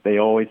place. They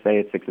always say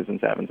it's sixes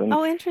and sevens. And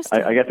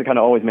interesting. I guess it kind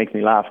of always makes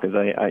me laugh because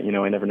I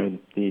never knew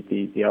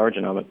the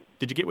origin of it.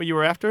 Did you get what you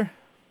were after?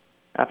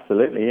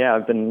 Absolutely, yeah.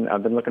 I've been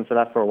looking for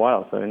that for a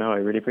while, so I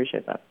really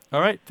appreciate that.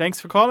 All right, thanks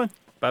for calling.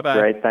 Bye-bye.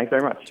 Great. Thanks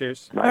very much.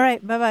 Cheers. Bye. All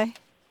right. Bye-bye.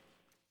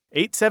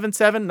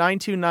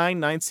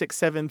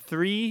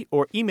 877-929-9673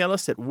 or email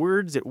us at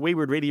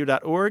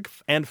words@waywardradio.org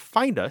and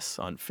find us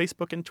on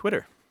Facebook and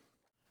Twitter.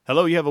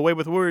 Hello, you have A Way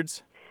with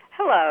Words.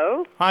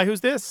 Hello. Hi,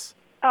 who's this?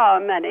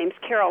 My name's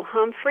Carol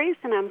Humphreys,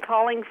 and I'm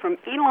calling from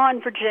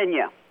Elon,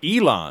 Virginia.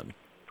 Elon.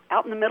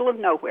 Out in the middle of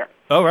nowhere.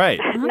 Oh, right.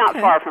 Not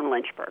far from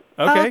Lynchburg.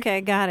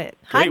 Okay, got it.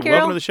 Great. Hi, Carol.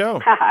 Welcome to the show.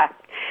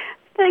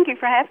 Thank you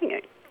for having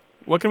me.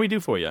 What can we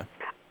do for you?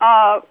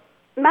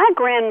 My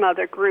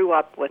grandmother grew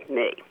up with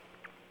me.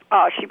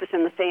 She was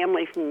in the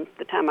family from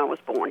the time I was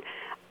born.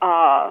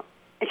 And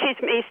she's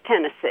from East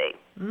Tennessee.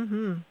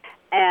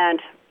 And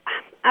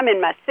I'm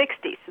in my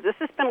 60s, so this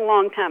has been a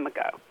long time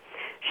ago.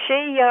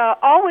 She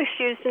always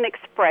used an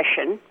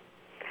expression,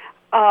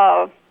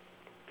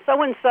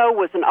 so-and-so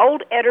was an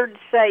old Eddard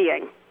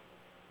saying.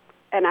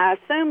 And I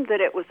assumed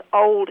that it was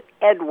old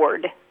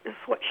Edward, is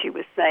what she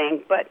was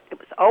saying, but it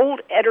was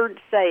old Eddard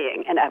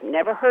saying, and I've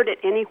never heard it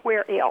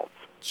anywhere else.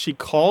 She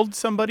called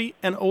somebody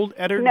an old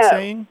Eddard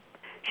saying?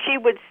 She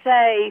would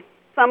say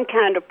some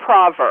kind of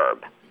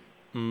proverb.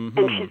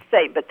 And she'd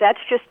say, but that's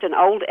just an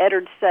old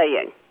Eddard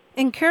saying.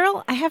 And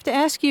Carol, I have to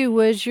ask you,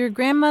 was your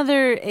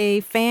grandmother a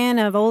fan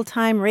of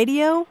old-time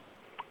radio?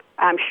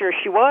 I'm sure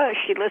she was.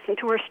 She listened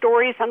to her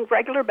stories on a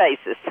regular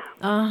basis.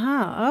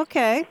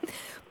 Okay.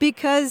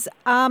 Because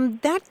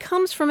that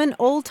comes from an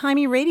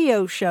old-timey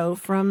radio show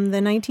from the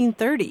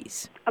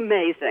 1930s.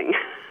 Amazing.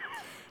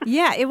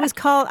 Yeah, it was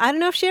called, I don't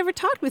know if she ever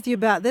talked with you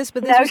about this,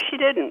 but she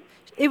didn't.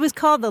 It was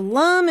called the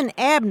Lum and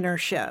Abner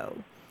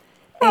Show.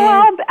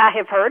 Well, I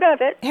have heard of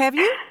it. Have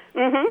you?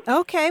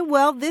 Okay,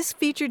 well, this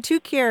featured two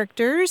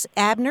characters,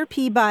 Abner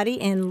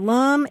Peabody and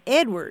Lum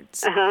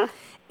Edwards.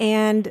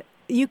 And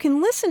you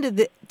can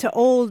listen to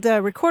old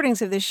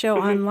recordings of this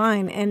show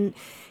online, and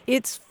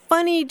it's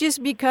funny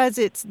just because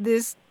it's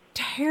this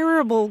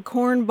terrible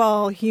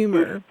cornball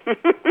humor.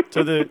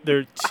 So there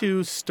are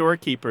two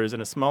storekeepers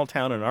in a small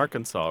town in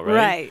Arkansas,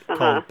 right? Right.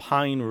 Called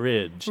Pine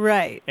Ridge.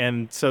 Right.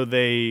 And so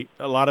a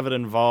lot of it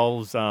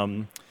involves,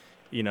 showing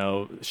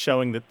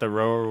that the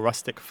rural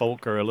rustic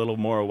folk are a little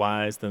more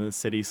wise than the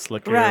city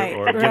slicker,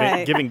 or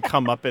giving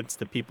comeuppance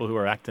to people who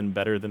are acting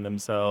better than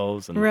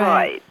themselves. And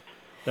right.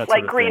 That like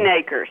sort of Green thing.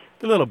 Acres.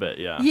 A little bit,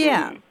 yeah.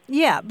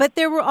 Yeah. But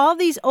there were all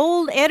these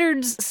old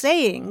Eddard's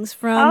sayings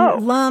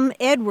from Lum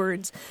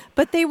Edwards,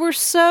 but they were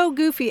so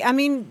goofy. I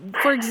mean,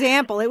 for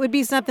example, it would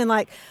be something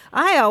like,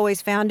 I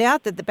always found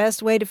out that the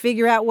best way to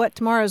figure out what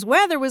tomorrow's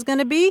weather was going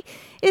to be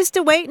is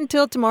to wait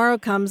until tomorrow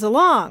comes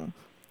along.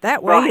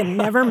 That way you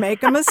never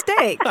make a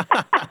mistake.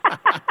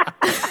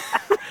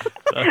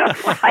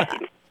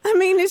 Right. I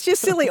mean, it's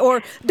just silly.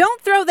 Or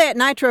don't throw that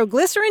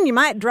nitroglycerin. You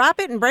might drop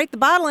it and break the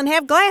bottle and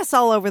have glass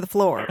all over the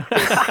floor.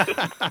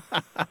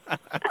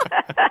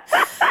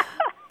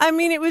 I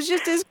mean, it was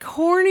just as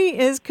corny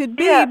as could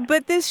be,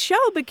 but this show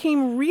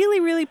became really,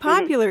 really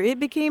popular. It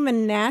became a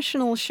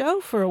national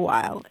show for a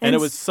while. And it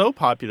was so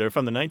popular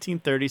from the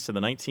 1930s to the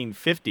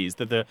 1950s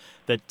that the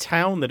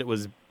town that it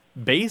was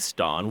based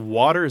on,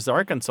 Waters,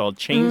 Arkansas,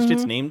 changed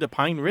its name to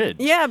Pine Ridge.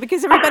 Yeah,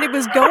 because everybody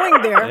was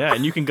going there. Yeah,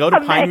 and you can go to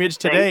Pine Ridge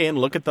today and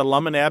look at the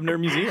Lum and Abner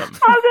Museum.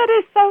 Oh, that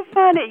is so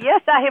funny. Yes,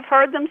 I have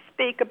heard them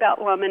speak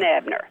about Lum and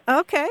Abner.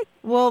 Okay,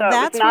 well, so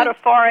that's it's not a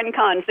foreign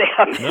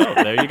concept. No,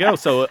 there you go.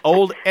 So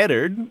old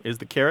Eddard is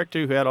the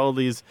character who had all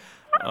these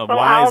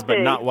wise but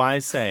not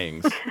wise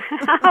sayings.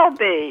 I'll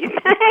be.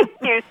 Thank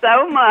you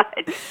so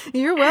much.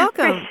 You're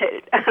welcome.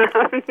 Appreciate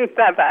it.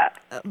 Bye-bye.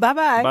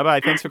 Bye-bye. Bye-bye.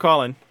 Thanks for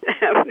calling.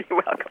 You're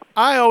welcome.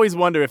 I always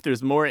wonder if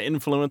there's more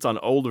influence on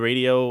old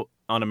radio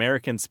on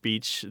American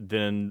speech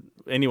than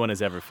anyone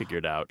has ever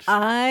figured out.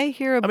 I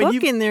hear a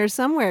book in there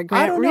somewhere,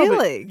 Grant. I don't know,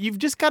 really? You've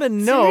just got to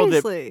know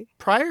Seriously. that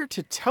prior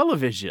to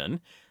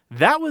television,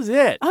 that was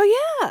it.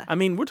 Oh, yeah. I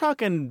mean, we're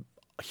talking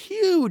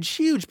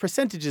huge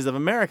percentages of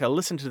America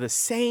listen to the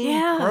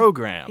same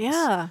programs.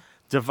 Yeah.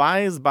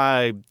 Devised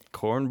by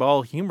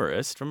cornball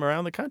humorists from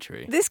around the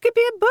country. This could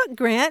be a book,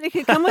 Grant. It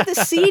could come with a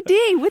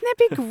CD. Wouldn't that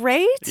be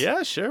great?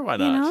 Yeah, sure. Why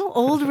not? You know,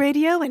 old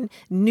radio and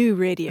new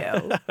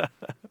radio.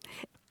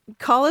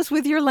 Call us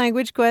with your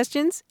language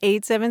questions,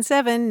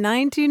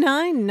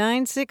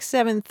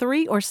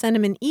 877-929-9673, or send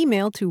them an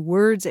email to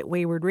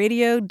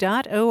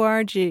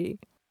words@waywardradio.org.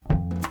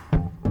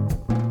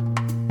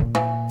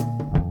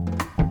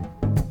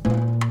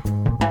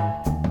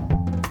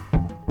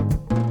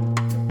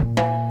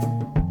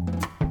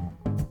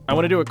 I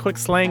want to do a quick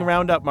slang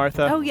roundup,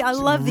 Martha. Oh, yeah, I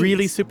love these.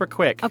 Really super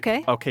quick.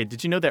 Okay. Okay,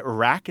 did you know that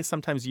rack is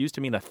sometimes used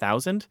to mean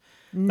 1,000?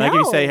 No. Like if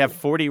you say I have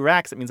 40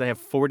 racks, it means I have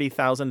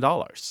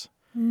 $40,000.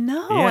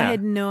 No, Yeah. I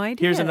had no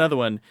idea. Here's another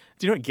one.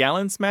 Do you know what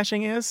gallon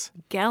smashing is?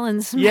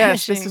 Gallon smashing.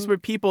 Yes, this is where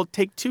people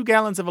take 2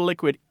 gallons of a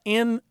liquid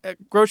in a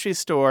grocery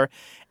store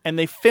and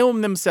they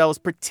film themselves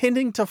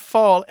pretending to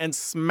fall and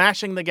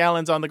smashing the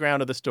gallons on the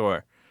ground of the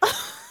store.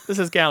 This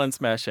is gallon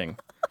smashing.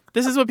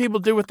 This is what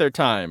people do with their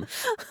time.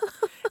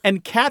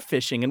 And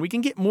catfishing, and we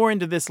can get more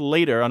into this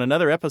later on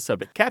another episode,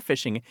 but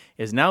catfishing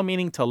is now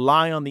meaning to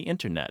lie on the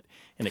internet,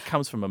 and it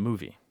comes from a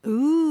movie.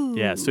 Ooh.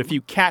 Yeah, so if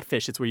you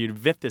catfish, it's where you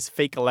invent this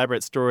fake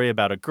elaborate story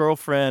about a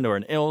girlfriend or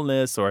an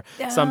illness or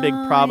some big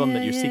problem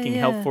that you're seeking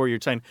help for.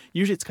 Usually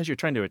it's because you're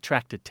trying to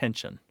attract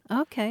attention.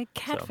 Okay,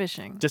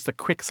 catfishing. So, just a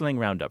quick slang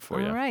roundup for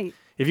you. All right.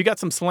 If you got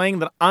some slang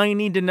that I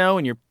need to know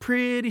and you're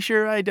pretty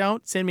sure I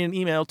don't, send me an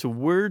email to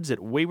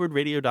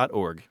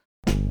words@waywardradio.org.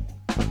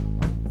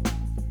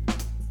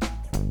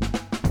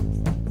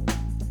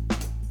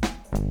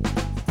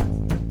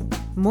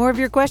 More of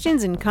your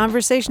questions and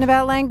conversation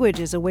about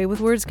language as A Way with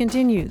Words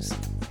continues.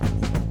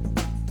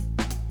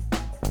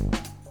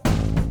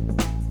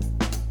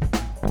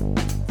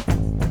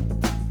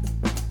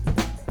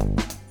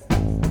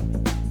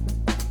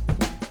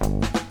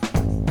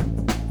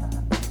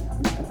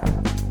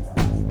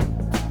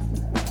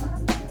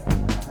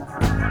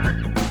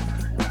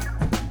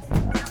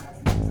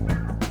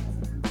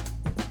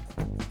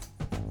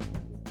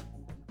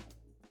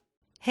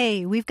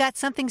 Hey, we've got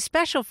something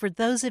special for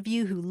those of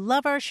you who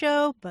love our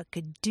show but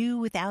could do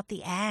without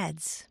the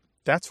ads.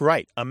 That's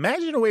right.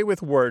 Imagine A Way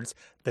with Words,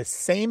 the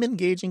same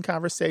engaging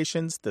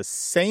conversations, the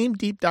same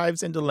deep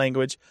dives into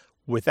language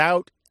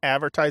without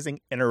advertising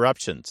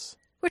interruptions.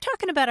 We're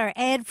talking about our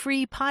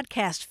ad-free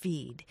podcast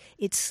feed.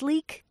 It's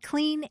sleek,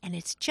 clean, and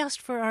it's just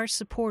for our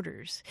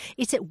supporters.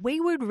 It's at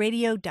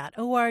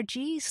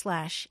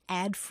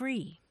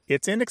waywardradio.org/ad-free.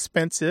 It's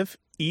inexpensive,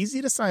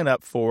 easy to sign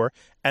up for,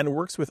 and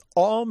works with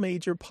all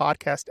major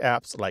podcast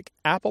apps like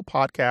Apple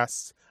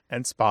Podcasts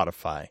and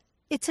Spotify.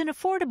 It's an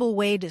affordable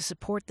way to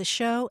support the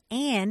show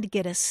and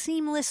get a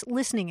seamless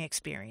listening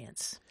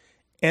experience.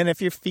 And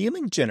if you're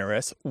feeling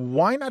generous,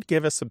 why not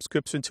give a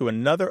subscription to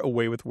another A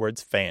Way with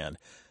Words fan?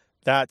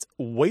 That's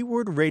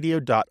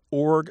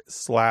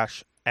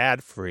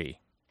waywardradio.org/ad-free.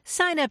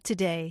 Sign up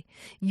today.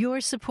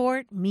 Your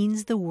support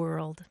means the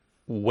world.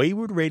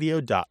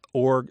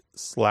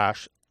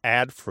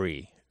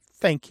 waywardradio.org/ad-free.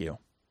 Thank you.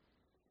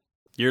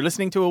 You're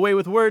listening to A Way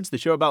with Words, the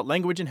show about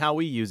language and how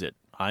we use it.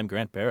 I'm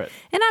Grant Barrett.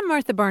 And I'm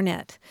Martha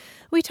Barnett.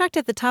 We talked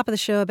at the top of the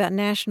show about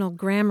National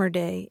Grammar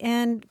Day.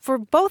 And for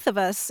both of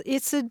us,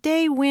 it's a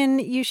day when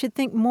you should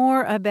think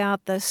more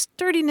about the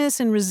sturdiness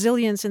and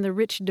resilience and the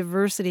rich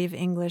diversity of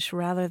English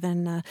rather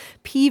than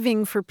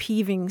peeving for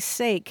peeving's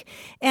sake.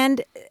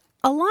 And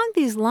Along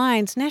these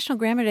lines, National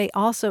Grammar Day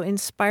also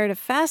inspired a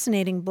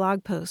fascinating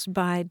blog post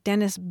by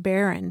Dennis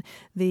Barron,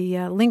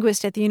 the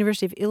linguist at the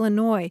University of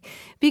Illinois,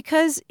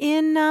 because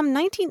in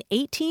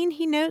 1918,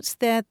 he notes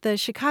that the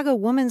Chicago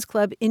Women's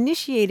Club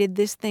initiated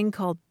this thing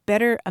called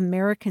Better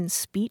American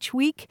Speech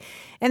Week,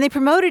 and they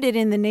promoted it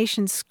in the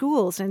nation's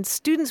schools, and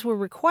students were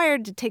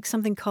required to take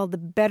something called the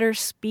Better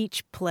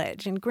Speech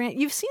Pledge. And Grant,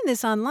 you've seen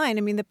this online.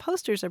 I mean, the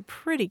posters are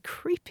pretty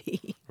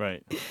creepy.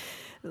 Right.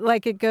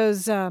 Like it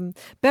goes,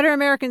 Better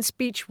American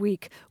Speech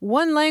Week,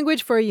 one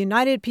language for a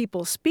united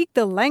people. Speak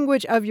the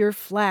language of your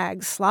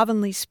flag.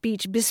 Slovenly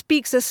speech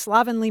bespeaks a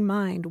slovenly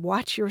mind.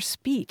 Watch your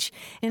speech.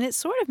 And it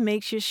sort of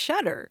makes you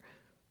shudder.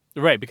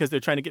 Right, because they're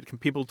trying to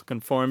get people to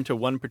conform to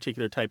one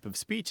particular type of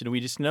speech, and we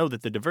just know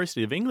that the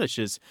diversity of English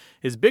is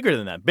bigger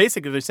than that.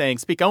 Basically, they're saying,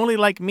 speak only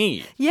like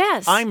me.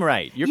 Yes. I'm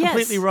right. You're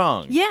completely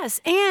wrong. Yes,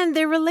 and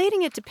they're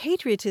relating it to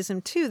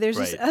patriotism, too. There's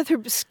this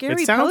other scary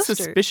poster. It sounds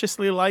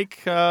suspiciously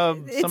like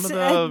some of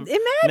the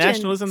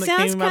nationalism that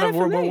came out of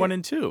World War I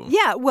and II.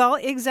 Yeah, well,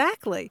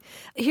 exactly.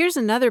 Here's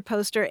another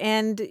poster,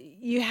 and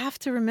you have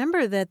to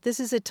remember that this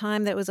is a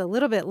time that was a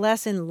little bit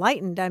less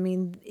enlightened. I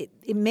mean,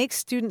 it makes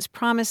students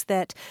promise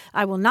that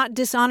I will not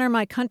dishonor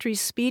my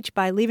country's speech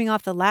by leaving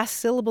off the last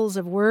syllables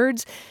of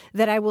words,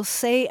 that I will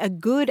say a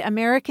good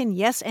American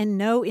yes and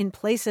no in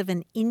place of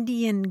an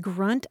Indian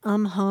grunt,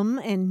 hum,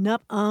 and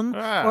nup,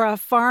 or a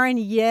foreign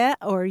yeah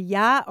or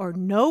ya or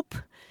nope.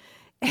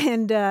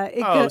 And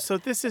so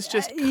this is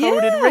just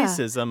coded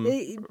racism,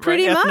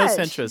 pretty right? much.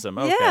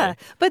 Ethnocentrism. Okay. Yeah,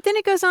 but then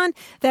it goes on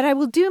that I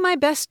will do my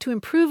best to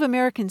improve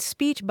American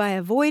speech by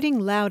avoiding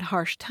loud,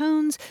 harsh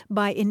tones,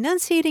 by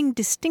enunciating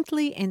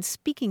distinctly and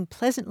speaking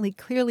pleasantly,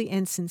 clearly,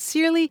 and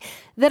sincerely,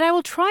 that I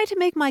will try to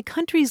make my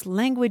country's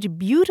language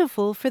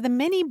beautiful for the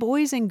many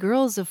boys and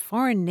girls of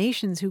foreign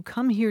nations who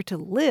come here to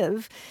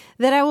live,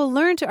 that I will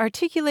learn to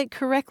articulate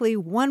correctly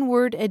one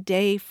word a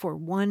day for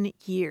 1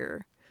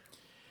 year.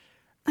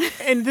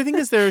 And the thing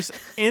is, there's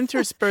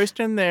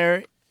interspersed in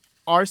there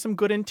are some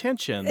good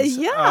intentions.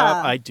 Yeah.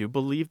 I do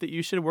believe that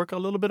you should work a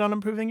little bit on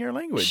improving your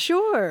language.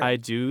 Sure. I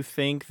do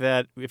think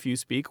that if you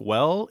speak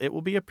well, it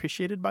will be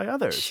appreciated by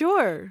others.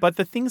 Sure. But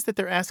the things that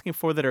they're asking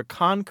for that are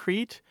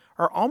concrete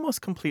are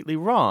almost completely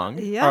wrong,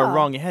 Yeah. or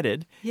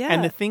wrong-headed. Yeah.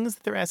 And the things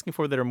that they're asking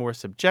for that are more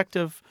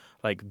subjective,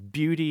 like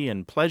beauty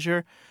and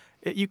pleasure,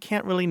 you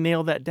can't really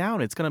nail that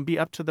down. It's going to be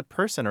up to the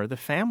person or the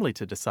family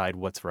to decide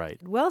what's right.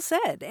 Well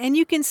said. And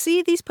you can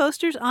see these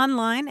posters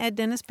online at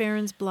Dennis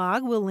Barron's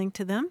blog. We'll link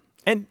to them.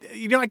 And,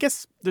 I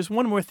guess there's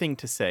one more thing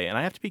to say, and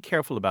I have to be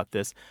careful about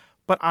this,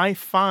 but I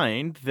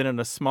find that in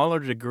a smaller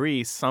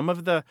degree, some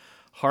of the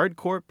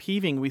hardcore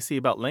peeving we see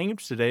about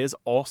language today is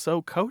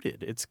also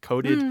coded. It's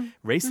coded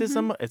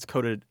racism, it's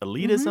coded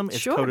elitism,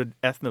 it's coded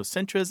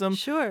ethnocentrism.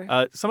 Sure.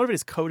 Some of it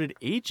is coded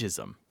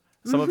ageism.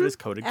 Some of it is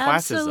coded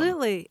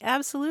classism.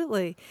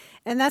 Absolutely.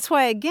 And that's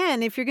why,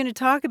 again, if you're going to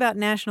talk about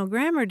National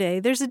Grammar Day,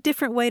 there's a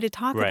different way to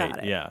talk about it.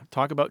 Right, yeah.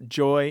 Talk about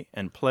joy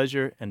and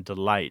pleasure and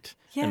delight,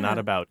 and not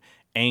about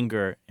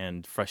anger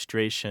and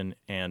frustration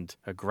and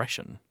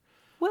aggression.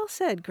 Well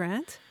said,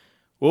 Grant.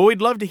 Well, we'd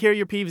love to hear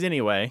your peeves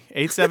anyway.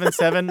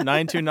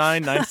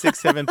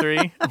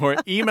 877-929-9673. Or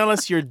email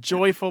us your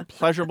joyful,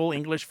 pleasurable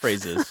English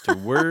phrases to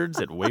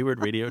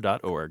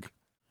words@waywardradio.org.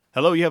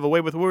 Hello, you have a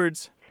way with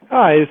words.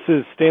 Hi, this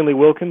is Stanley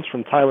Wilkins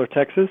from Tyler,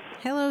 Texas.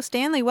 Hello,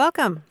 Stanley.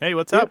 Welcome. Hey,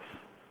 what's up?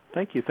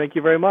 Thank you. Thank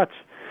you very much.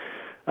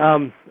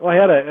 Well, I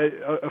had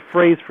a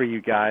phrase for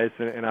you guys,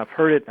 and I've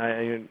heard it.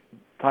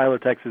 Tyler,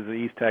 Texas is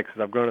East Texas.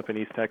 I've grown up in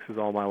East Texas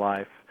all my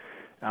life.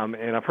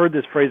 And I've heard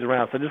this phrase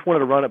around, so I just wanted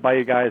to run it by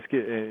you guys,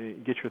 get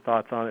your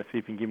thoughts on it, see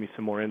if you can give me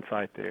some more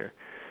insight there.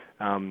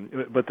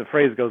 But the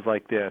phrase goes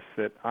like this,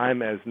 that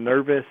I'm as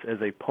nervous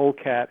as a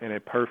polecat in a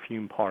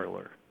perfume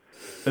parlor.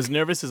 As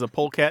nervous as a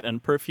polecat in a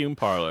perfume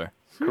parlor.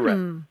 Correct.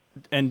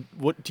 And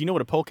do you know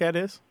what a polecat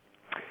is?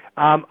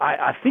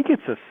 I think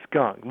it's a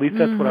skunk. At least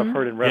that's what I've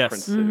heard in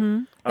reference to.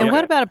 Okay. And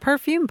what about a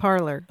perfume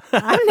parlor?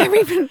 I've never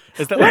even...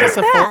 Is that like a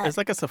Sephora? It's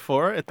like a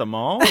Sephora at the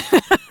mall?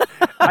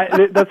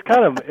 That's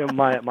kind of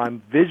my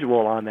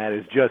visual on that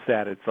is just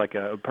that. It's like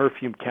a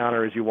perfume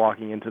counter as you're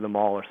walking into the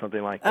mall or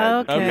something like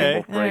that.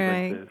 Okay.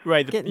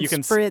 Right. Getting You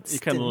can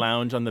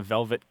lounge on the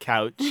velvet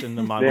couch and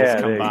the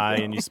models come by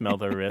and you smell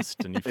their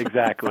wrist and you find the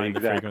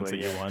fragrance that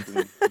you want.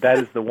 That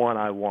is the one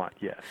I want,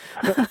 yes.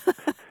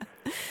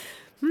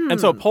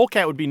 And so a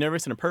polecat would be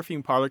nervous in a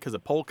perfume parlor because a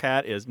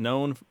polecat is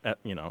known,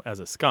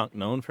 as a skunk,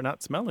 known for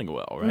not smelling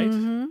well, right?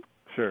 Mm-hmm.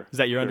 Sure. Is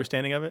that your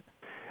understanding of it?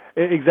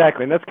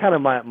 Exactly, and that's kind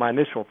of my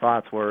initial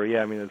thoughts were,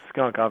 a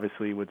skunk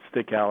obviously would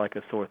stick out like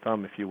a sore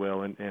thumb, if you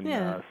will, and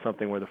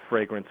something where the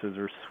fragrances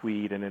are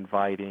sweet and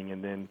inviting,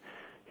 and then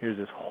here's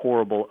this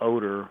horrible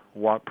odor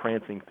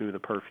prancing through the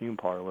perfume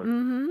parlor.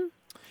 Mm-hmm.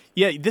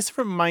 Yeah, this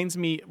reminds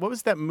me, what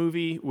was that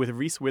movie with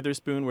Reese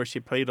Witherspoon where she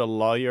played a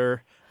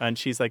lawyer and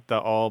she's like the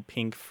all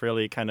pink,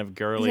 frilly kind of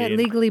girly? Is that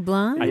Legally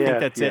Blonde? I think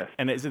that's it.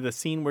 And is it the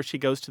scene where she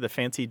goes to the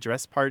fancy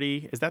dress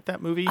party? Is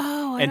that movie?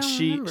 Oh, I don't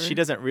remember. She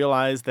doesn't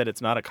realize that it's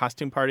not a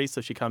costume party,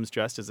 so she comes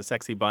dressed as a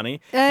sexy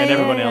bunny, and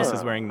everyone else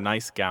is wearing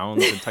nice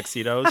gowns and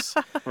tuxedos.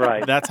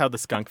 Right. That's how the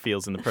skunk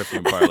feels in the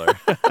perfume parlor.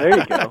 There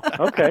you go.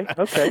 Okay.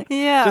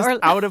 Yeah. Just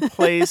out of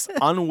place,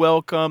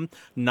 unwelcome,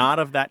 not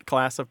of that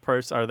class of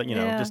person, or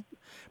just.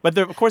 But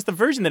of course, the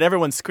version that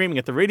everyone's screaming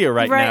at the radio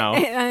right now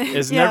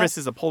is nervous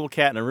as a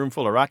polecat in a room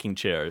full of rocking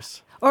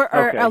chairs. Or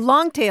a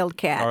long-tailed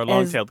cat. Or a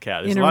long-tailed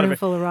cat. In a room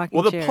full of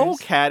rocking chairs. Well, the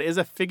polecat is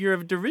a figure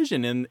of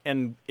derision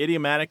and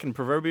idiomatic and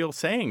proverbial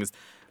sayings.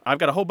 I've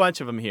got a whole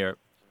bunch of them here.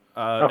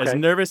 As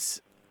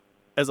nervous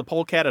as a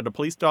polecat at a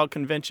police dog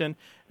convention,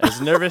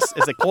 as nervous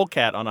as a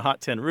polecat on a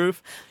hot tin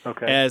roof,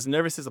 as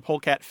nervous as a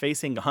polecat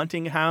facing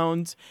hunting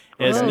hounds,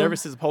 as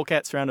nervous as a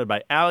polecat surrounded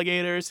by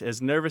alligators,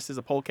 as nervous as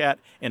a polecat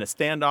in a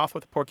standoff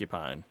with a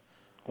porcupine.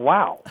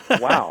 Wow.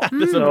 Wow.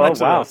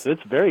 So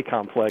it's very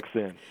complex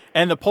then.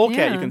 And the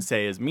polecat, you can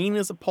say, as mean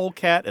as a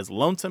polecat, as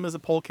lonesome as a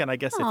polecat. I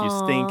guess if you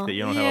stink, that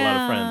you don't have a lot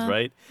of friends,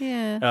 right?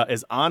 Yeah.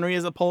 As ornery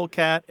as a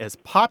polecat, as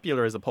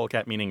popular as a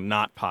polecat, meaning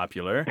not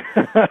popular.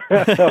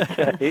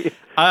 Okay.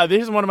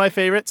 This is one of my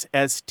favorites.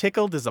 As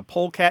tickled as a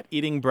polecat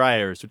eating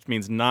briars, which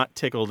means not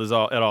tickled at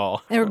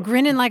all. They were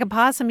grinning like a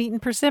possum eating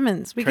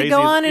persimmons. We Crazy. could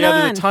go on and on.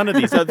 Yeah, there's a ton of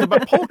these.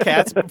 But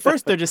polecats,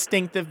 first, they're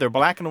distinctive. They're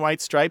black and white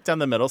striped down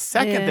the middle.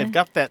 Second, they've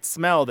got that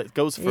smell that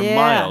goes for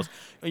miles.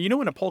 You know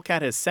when a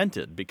polecat is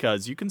scented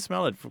because you can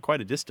smell it from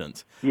quite a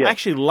distance. Yes. I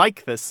actually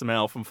like this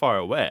smell from far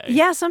away.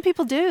 Yeah, some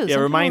people do. Yeah, It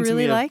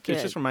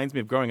just reminds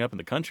me of growing up in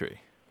the country.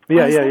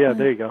 Yeah.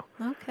 There you go.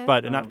 Okay.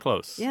 But not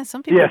close. Yeah,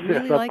 some people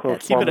really like that.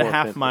 Keep it a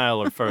half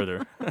mile or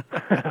further.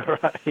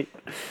 Right.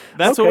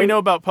 That's what we know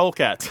about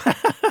polecats.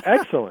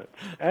 Excellent.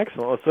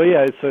 So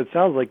it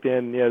sounds like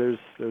then there's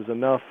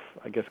enough,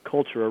 I guess,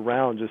 culture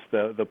around just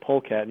the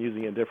polecat and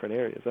using it in different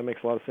areas. That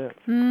makes a lot of sense.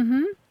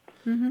 Mm-hmm.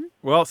 Mm-hmm.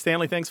 Well,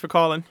 Stanley, thanks for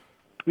calling.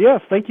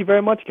 Yes, thank you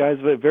very much, guys.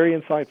 Very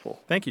insightful.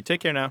 Thank you.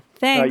 Take care now.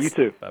 Thanks. You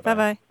too.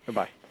 Bye-bye.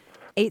 Bye-bye.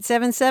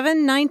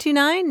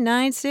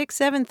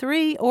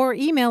 877-929-9673 or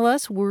email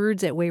us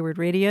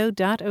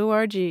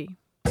words@waywardradio.org.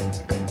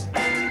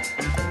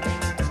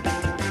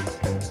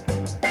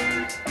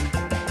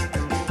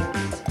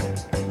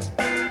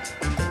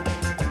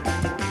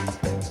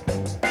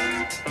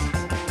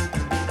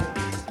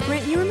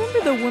 Brent, you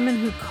remember the woman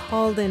who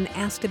called and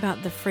asked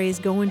about the phrase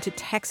going to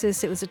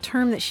Texas? It was a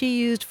term that she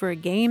used for a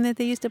game that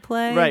they used to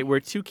play. Right, where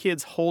two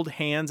kids hold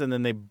hands and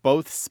then they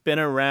both spin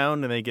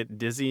around and they get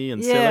dizzy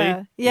and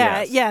silly.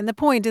 Yeah, and the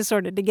point is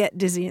sort of to get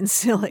dizzy and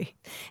silly.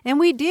 And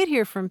we did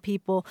hear from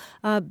people.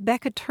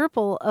 Becca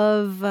Turple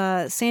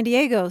of San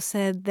Diego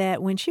said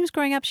that when she was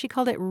growing up, she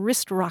called it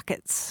wrist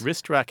rockets.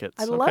 Wrist rockets.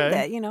 I love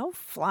that,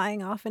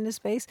 flying off into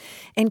space.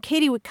 And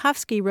Katie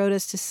Witkowski wrote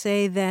us to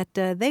say that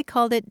they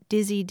called it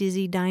dizzy,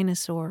 dizzy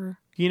dinosaur.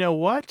 You know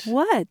what?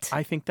 What?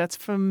 I think that's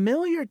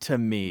familiar to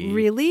me.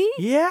 Really?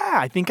 Yeah,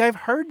 I think I've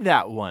heard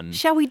that one.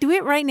 Shall we do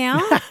it right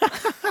now?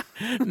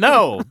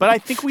 No, but I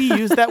think we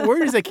used that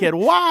word as a kid.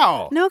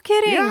 Wow. No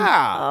kidding.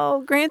 Yeah.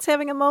 Oh, Grant's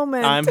having a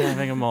moment. I'm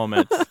having a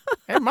moment.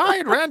 At my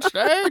advanced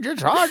age,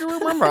 it's hard to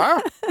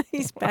remember.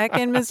 He's back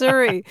in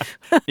Missouri.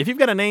 If you've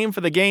got a name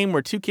for the game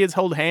where two kids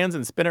hold hands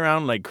and spin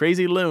around like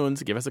crazy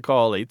loons, give us a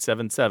call,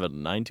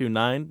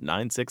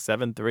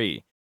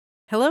 877-929-9673.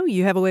 Hello,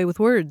 you have a way with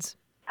words.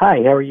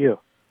 Hi, how are you?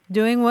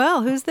 Doing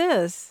well. Who's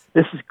this?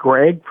 This is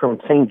Greg from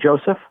St.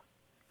 Joseph.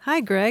 Hi,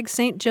 Greg.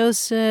 St.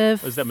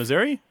 Joseph. Is that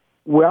Missouri?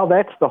 Well,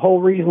 that's the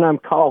whole reason I'm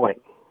calling.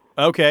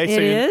 Okay, so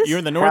you're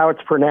in the north. How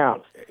it's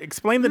pronounced.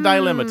 Explain the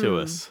dilemma to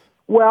us.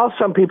 Well,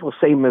 some people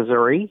say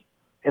Missouri,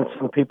 and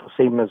some people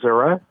say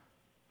Missouri.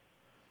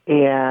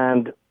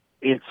 And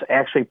it's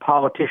actually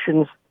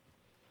politicians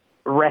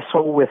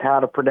wrestle with how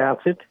to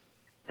pronounce it.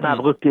 And I've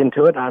looked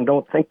into it, and I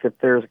don't think that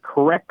there's a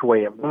correct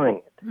way of doing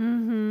it.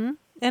 Mm-hmm.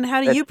 And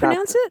how do you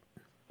pronounce it?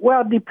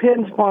 Well, it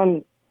depends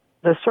upon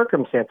the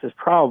circumstances,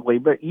 probably,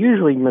 but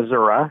usually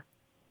Missouri.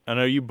 And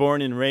are you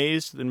born and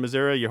raised in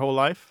Missouri your whole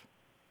life?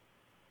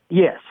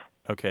 Yes.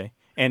 Okay.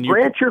 And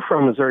Grant, you're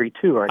from Missouri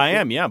too, aren't you? I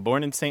am, yeah.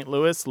 Born in St.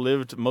 Louis,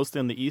 lived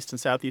mostly in the east and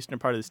southeastern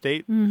part of the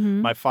state.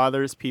 Mm-hmm. My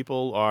father's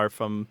people are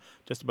from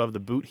just above the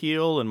Boot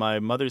Heel, and my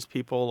mother's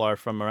people are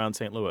from around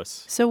St.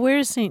 Louis. So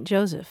where's St.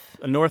 Joseph?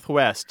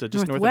 Northwest,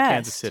 just north of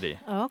Kansas City.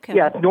 Oh, okay.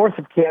 Yeah, it's north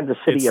of Kansas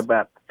City,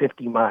 about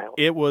 50 miles.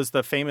 It was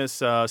the famous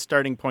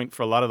starting point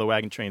for a lot of the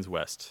wagon trains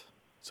west.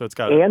 So it's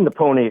got and the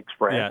Pony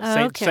Express.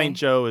 Yeah, St.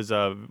 Joe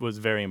was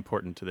very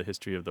important to the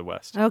history of the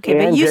West. Okay,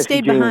 and but you Jesse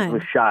stayed James behind.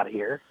 Was shot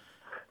here.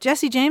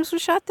 Jesse James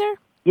was shot there?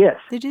 Yes.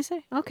 Did you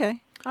say?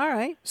 Okay. All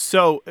right.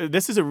 So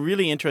this is a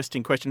really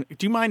interesting question.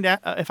 Do you mind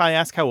if I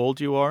ask how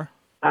old you are?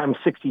 I'm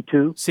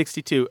 62.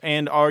 62.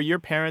 And are your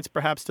parents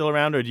perhaps still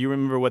around, or do you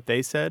remember what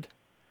they said?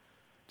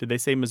 Did they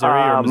say Missouri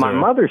or Missouri? My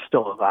mother's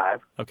still alive.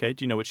 Okay.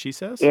 Do you know what she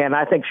says? And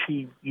I think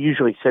she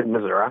usually said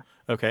Missouri.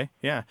 Okay.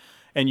 Yeah.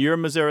 And you're a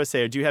Missouri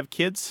sayer. Do you have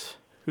kids?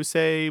 who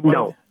say...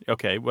 No.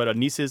 Okay, what,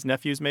 nieces,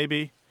 nephews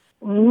maybe?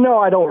 No,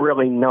 I don't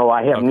really know.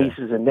 I have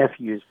nieces and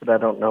nephews, but I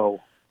don't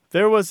know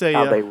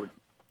how they would.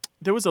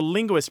 There was a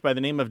linguist by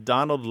the name of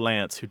Donald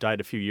Lance who died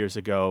a few years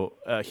ago.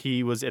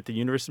 He was at the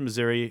University of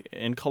Missouri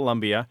in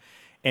Columbia,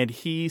 and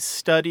he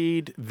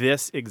studied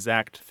this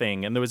exact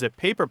thing. And there was a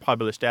paper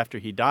published after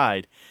he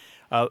died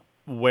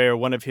where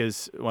one of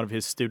his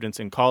students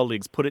and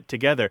colleagues put it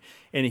together,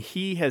 and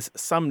he has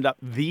summed up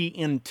the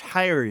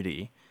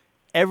entirety,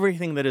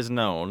 everything that is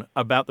known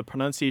about the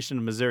pronunciation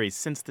of Missouri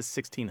since the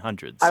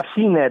 1600s. I've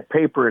seen that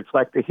paper. It's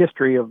like the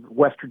history of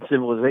Western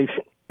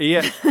civilization.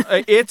 Yeah,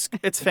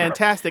 it's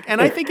fantastic,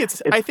 and I think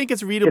it's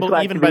readable it's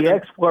like even by the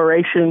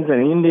explorations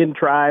and Indian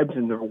tribes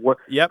and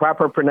the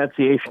proper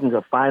pronunciations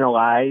of final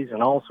I's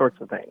and all sorts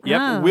of things.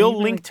 Yep, we'll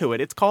link to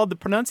it. It's called The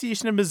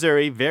Pronunciation of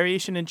Missouri: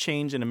 Variation and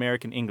Change in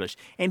American English,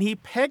 and he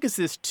pegs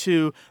this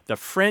to the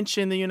French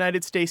in the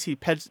United States. He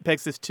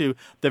pegs this to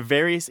the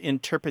various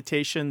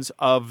interpretations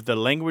of the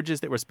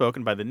languages that were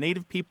spoken by the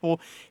native people.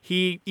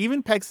 He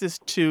even pegs this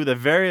to the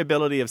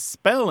variability of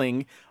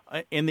spelling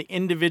in the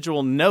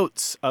individual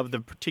notes of the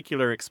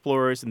particular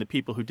explorers and the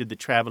people who did the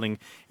traveling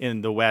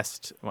in the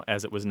West,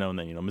 as it was known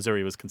then.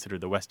 Missouri was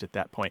considered the West at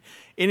that point.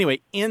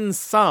 Anyway, in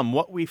sum,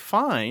 what we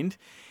find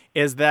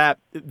is that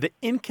the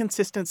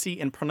inconsistency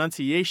in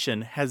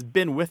pronunciation has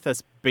been with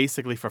us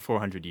basically for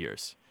 400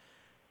 years.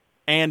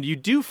 And you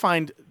do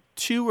find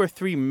 2 or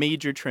 3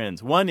 major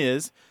trends. One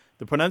is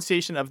the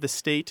pronunciation of the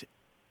state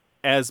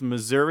as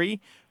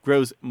Missouri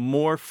grows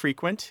more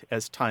frequent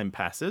as time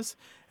passes,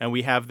 and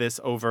we have this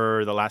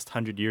over the last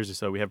 100 years or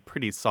so. We have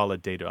pretty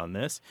solid data on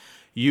this.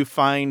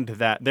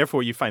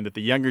 Therefore, you find that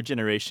the younger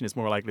generation is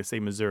more likely to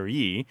say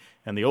Missouri,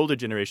 and the older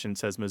generation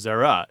says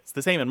Missouri. It's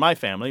the same in my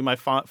family. My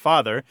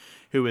father,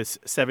 who is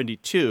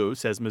 72,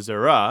 says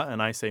Missouri,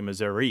 and I say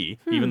Missouri,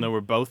 even though we're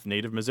both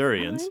native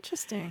Missourians. Oh,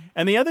 interesting.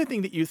 And the other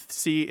thing that you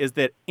see is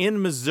that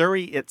in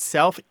Missouri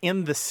itself,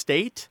 in the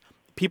state,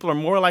 people are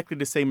more likely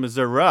to say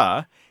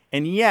Missouri,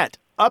 and yet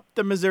up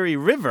the Missouri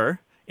River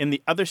in the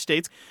other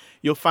states,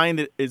 you'll find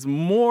that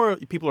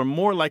people are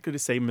more likely to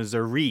say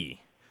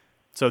Missouri.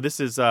 So this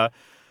is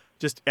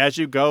just as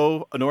you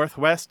go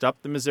northwest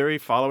up the Missouri,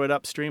 follow it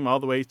upstream all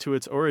the way to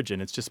its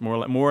origin. It's just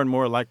more and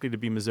more likely to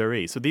be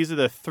Missouri. So these are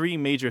the 3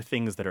 major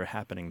things that are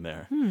happening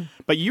there.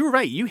 But you're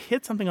right. You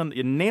hit something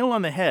nail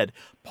on the head.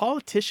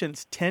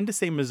 Politicians tend to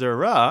say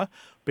Missouri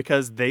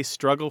because they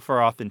struggle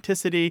for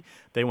authenticity.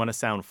 They want to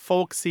sound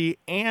folksy,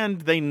 and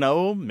they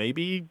know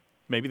maybe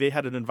they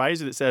had an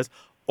advisor that says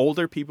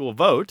older people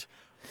vote.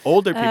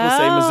 Older people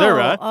say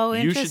Missouri.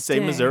 You should say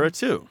Missouri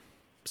too.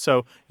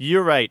 So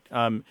you're right.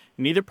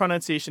 Neither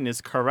pronunciation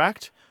is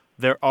correct.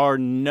 There are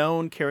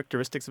known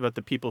characteristics about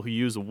the people who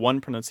use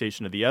one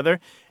pronunciation or the other,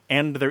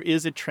 and there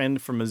is a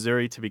trend for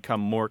Missouri to become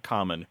more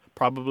common.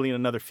 Probably in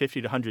another 50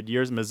 to 100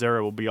 years,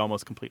 Missouri will be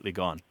almost completely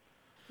gone.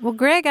 Well,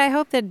 Greg, I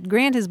hope that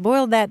Grant has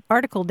boiled that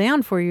article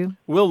down for you.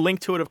 We'll link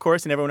to it, of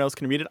course, and everyone else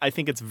can read it. I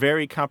think it's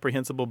very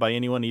comprehensible by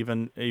anyone,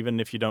 even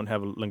if you don't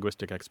have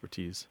linguistic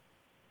expertise.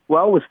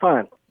 Well, it was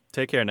fun.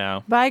 Take care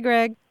now. Bye,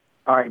 Greg.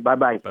 All right,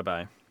 bye-bye.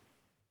 Bye-bye.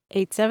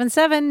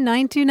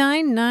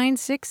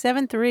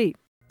 877-929-9673.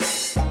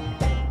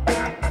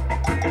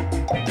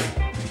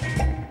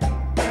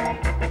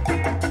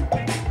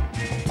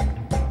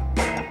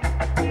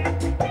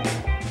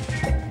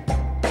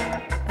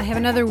 I have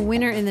another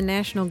winner in the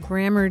National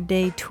Grammar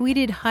Day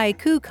tweeted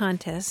haiku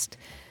contest.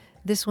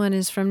 This one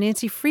is from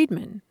Nancy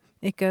Friedman.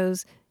 It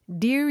goes,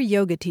 "Dear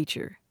yoga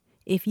teacher,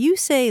 if you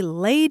say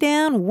lay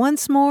down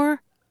once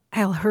more,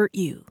 I'll hurt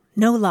you.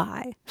 No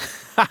lie."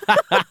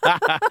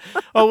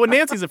 Oh, well,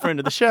 Nancy's a friend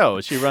of the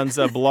show. She runs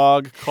a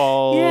blog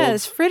called...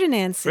 Yes,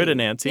 Fridanancy.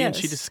 Fridanancy, yes. And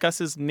she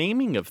discusses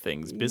naming of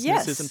things,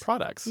 businesses and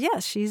products.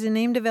 Yes, she's a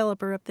name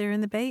developer up there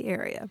in the Bay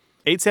Area.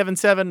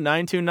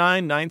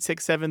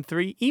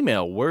 877-929-9673.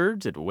 Email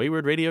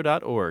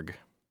words@waywardradio.org.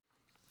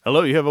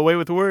 Hello, you have a way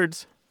with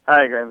words.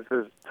 Hi, Graham.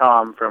 This is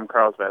Tom from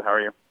Carlsbad. How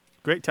are you?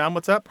 Great, Tom.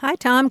 What's up? Hi,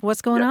 Tom.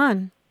 What's going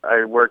on?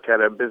 I work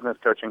at a business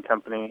coaching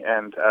company,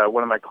 and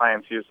one of my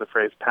clients used the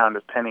phrase pound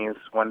of pennies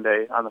one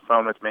day on the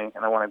phone with me,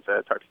 and I wanted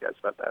to talk to you guys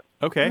about that.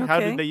 Okay. How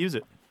did they use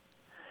it?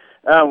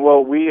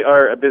 Well, we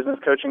are a business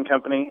coaching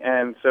company,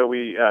 and so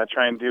we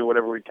try and do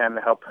whatever we can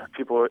to help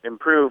people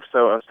improve.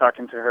 So I was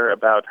talking to her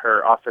about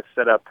her office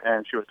setup,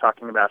 and she was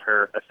talking about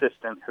her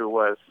assistant, who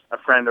was a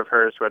friend of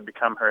hers who had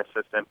become her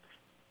assistant.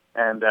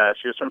 And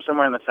she was from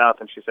somewhere in the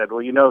South, and she said,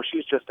 well,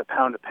 she's just a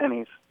pound of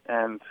pennies.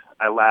 And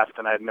I laughed,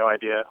 and I had no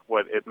idea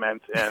what it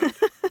meant. And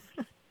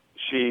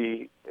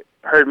she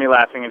heard me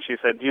laughing, and she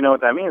said, do you know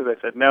what that means? I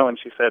said, no. And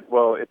she said,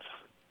 well, it's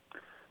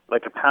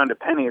like a pound of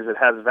pennies. It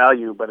has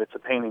value, but it's a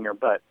pain in your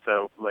butt.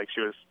 So,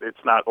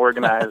 it's not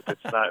organized.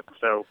 It's not.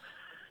 So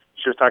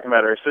she was talking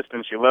about her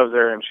assistant. She loves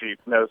her, and she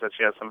knows that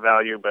she has some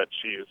value, but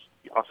she's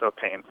also a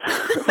pain.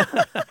 That's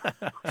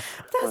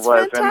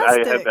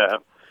fantastic.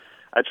 And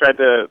I tried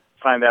to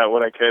find out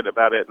what I could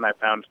about it, and I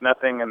found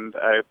nothing, and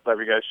I love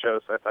your guys'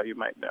 show, so I thought you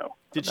might know.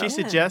 Did she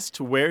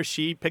suggest where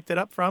she picked it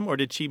up from, or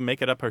did she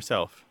make it up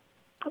herself?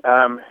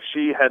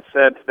 She had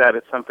said that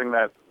it's something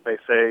that they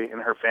say in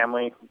her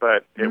family,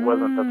 but it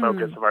wasn't the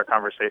focus of our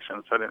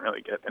conversation, so I didn't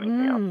really get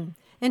anything else.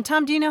 And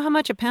Tom, do you know how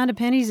much a pound of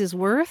pennies is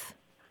worth?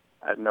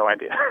 I had no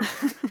idea.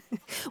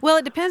 Well,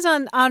 it depends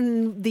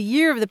on the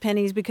year of the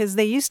pennies, because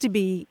they used to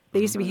be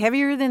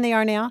heavier than they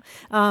are now.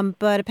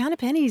 But a pound of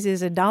pennies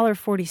is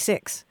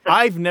 $1.46.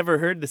 I've never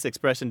heard this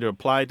expression to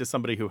apply to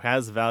somebody who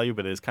has value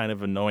but is kind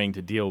of annoying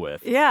to deal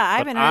with. Yeah, I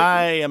haven't heard.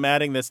 I am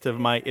adding this to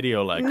my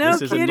idiolect. No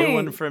this is kidding. a new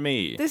one for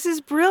me. This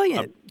is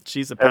brilliant.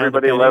 She's a pound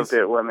Everybody of loved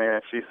pennies.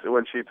 it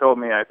when she told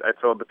me. I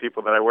told the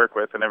people that I work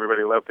with, and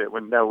everybody loved it.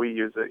 Now we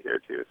use it here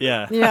too. So.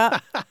 Yeah.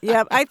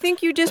 Yeah. I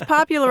think you just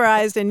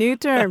popularized a new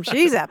term.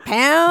 She's a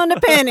pound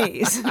of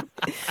pennies.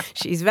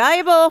 She's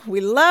valuable. We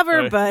love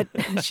her, but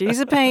she's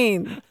a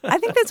pain. I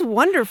think that's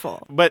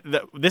wonderful. But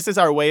this is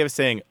our way of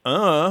saying,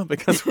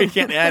 because we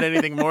can't add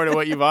anything more to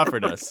what you've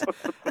offered us.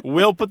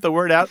 We'll put the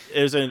word out.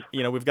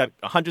 We've got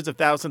hundreds of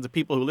thousands of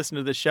people who listen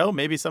to this show.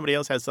 Maybe somebody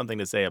else has something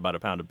to say about a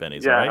pound of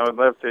pennies. Yeah, right? I would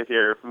love to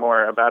hear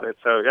more about it.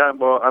 So, yeah,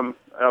 well, I'm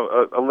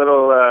a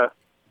little, I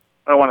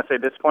don't want to say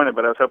disappointed,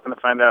 but I was hoping to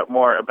find out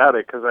more about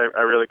it because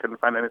I really couldn't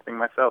find anything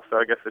myself. So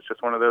I guess it's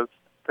just one of those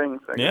things.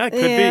 Yeah, it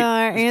could be.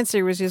 Our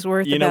answer was just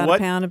worth about a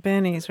pound of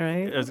pennies,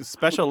 right?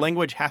 Special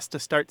language has to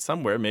start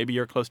somewhere. Maybe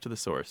you're close to the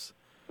source.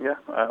 Yeah,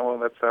 well,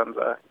 that sounds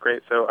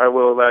great. So I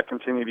will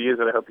continue to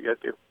use it. I hope you guys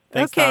do.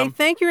 Thanks, okay, Tom.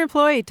 Thank your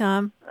employee,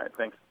 Tom. All right,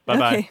 thanks.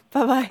 Bye-bye. Okay,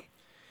 bye-bye.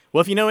 Well,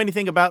 if you know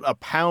anything about a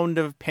pound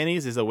of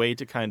pennies as a way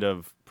to kind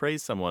of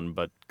praise someone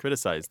but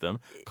criticize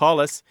them, call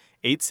us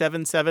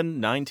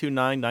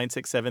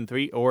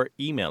 877-929-9673 or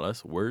email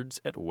us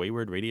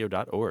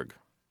words@waywardradio.org.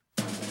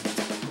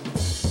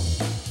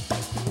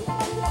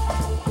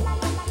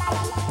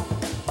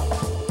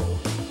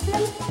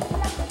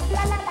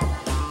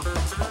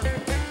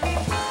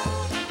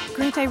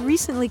 Grant, I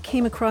recently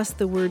came across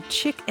the word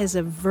chick as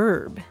a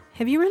verb.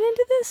 Have you run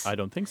into this? I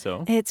don't think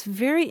so. It's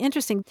very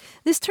interesting.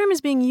 This term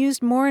is being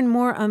used more and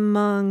more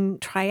among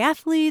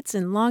triathletes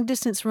and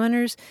long-distance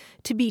runners.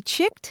 To be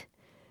chicked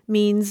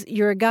means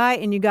you're a guy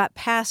and you got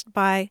passed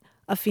by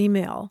a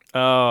female.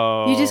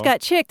 Oh. You just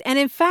got chicked. And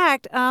in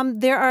fact,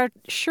 there are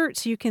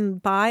shirts you can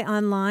buy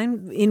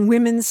online in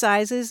women's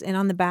sizes, and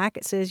on the back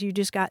it says you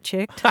just got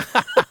chicked.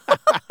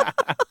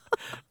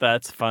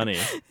 That's funny.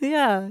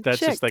 Yeah. That's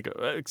chicked. just like,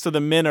 so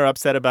the men are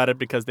upset about it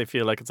because they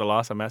feel like it's a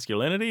loss of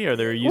masculinity, or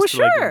they're used to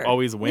sure. like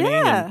always winning?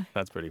 Yeah. And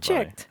that's pretty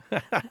funny. Chicked.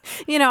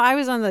 I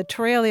was on the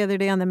trail the other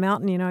day on the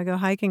mountain. I go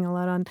hiking a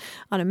lot on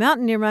a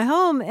mountain near my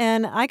home,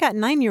 and I got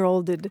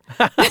 9-year-olded.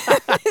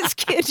 This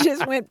kid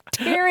just went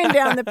tearing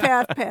down the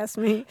path past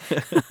me.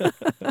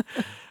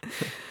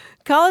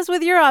 Call us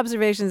with your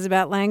observations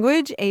about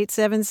language,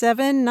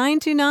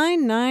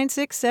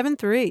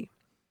 877-929-9673.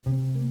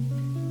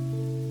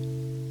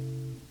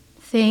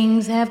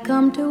 Things have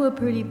come to a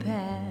pretty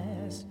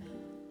pass.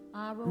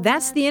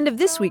 That's the end of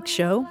this week's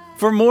show.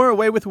 For more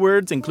Away with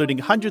Words, including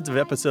hundreds of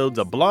episodes,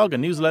 a blog, a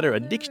newsletter, a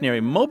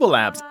dictionary, mobile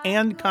apps,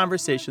 and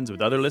conversations with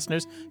other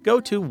listeners,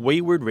 go to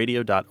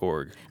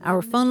waywardradio.org.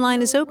 Our phone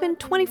line is open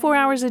 24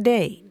 hours a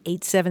day,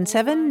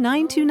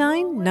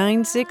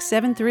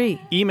 877-929-9673.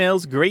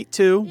 Email's great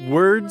too,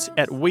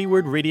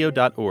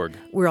 words@waywardradio.org.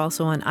 We're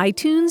also on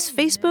iTunes,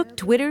 Facebook,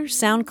 Twitter,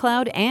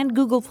 SoundCloud, and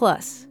Google+.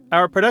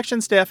 Our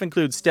production staff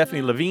includes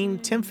Stephanie Levine,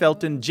 Tim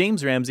Felton,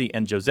 James Ramsey,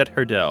 and Josette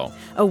Hurdell.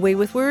 Away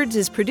with Words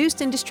is produced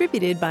and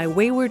distributed by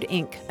Wayward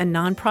Inc., a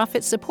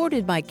nonprofit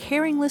supported by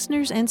caring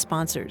listeners and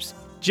sponsors.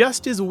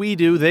 Just as we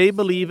do, they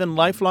believe in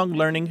lifelong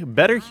learning,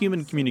 better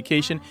human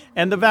communication,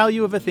 and the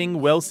value of a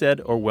thing well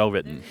said or well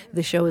written.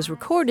 The show is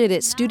recorded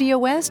at Studio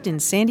West in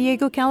San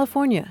Diego,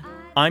 California.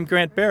 I'm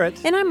Grant Barrett.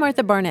 And I'm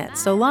Martha Barnett.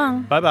 So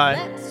long. Bye-bye.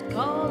 Let's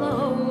call the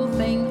whole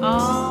thing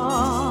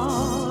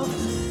off.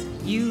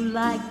 You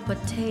like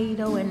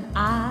potato and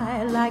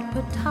I like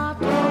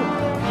potato.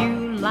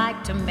 You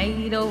like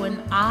tomato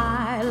and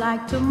I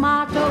like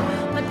tomato.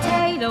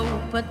 Potato,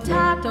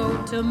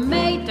 potato,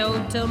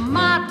 tomato,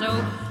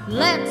 tomato.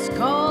 Let's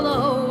call the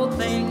whole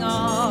thing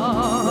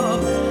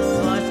off.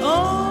 But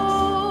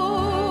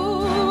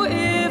oh,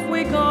 if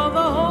we call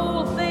the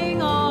whole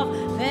thing off,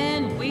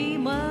 then we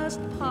must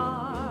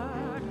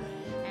part.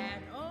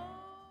 And oh.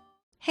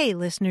 Hey,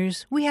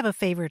 listeners, we have a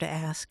favor to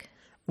ask.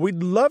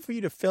 We'd love for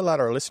you to fill out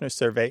our listener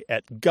survey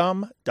at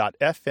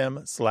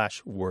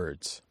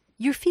gum.fm/words.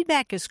 Your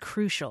feedback is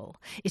crucial.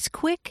 It's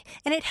quick,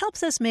 and it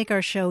helps us make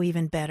our show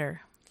even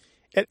better.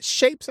 It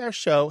shapes our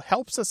show,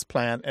 helps us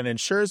plan, and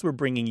ensures we're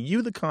bringing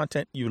you the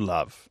content you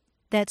love.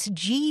 That's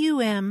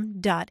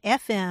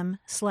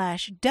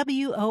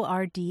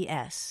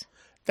gum.fm/WORDS.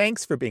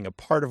 Thanks for being a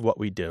part of what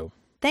we do.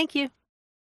 Thank you.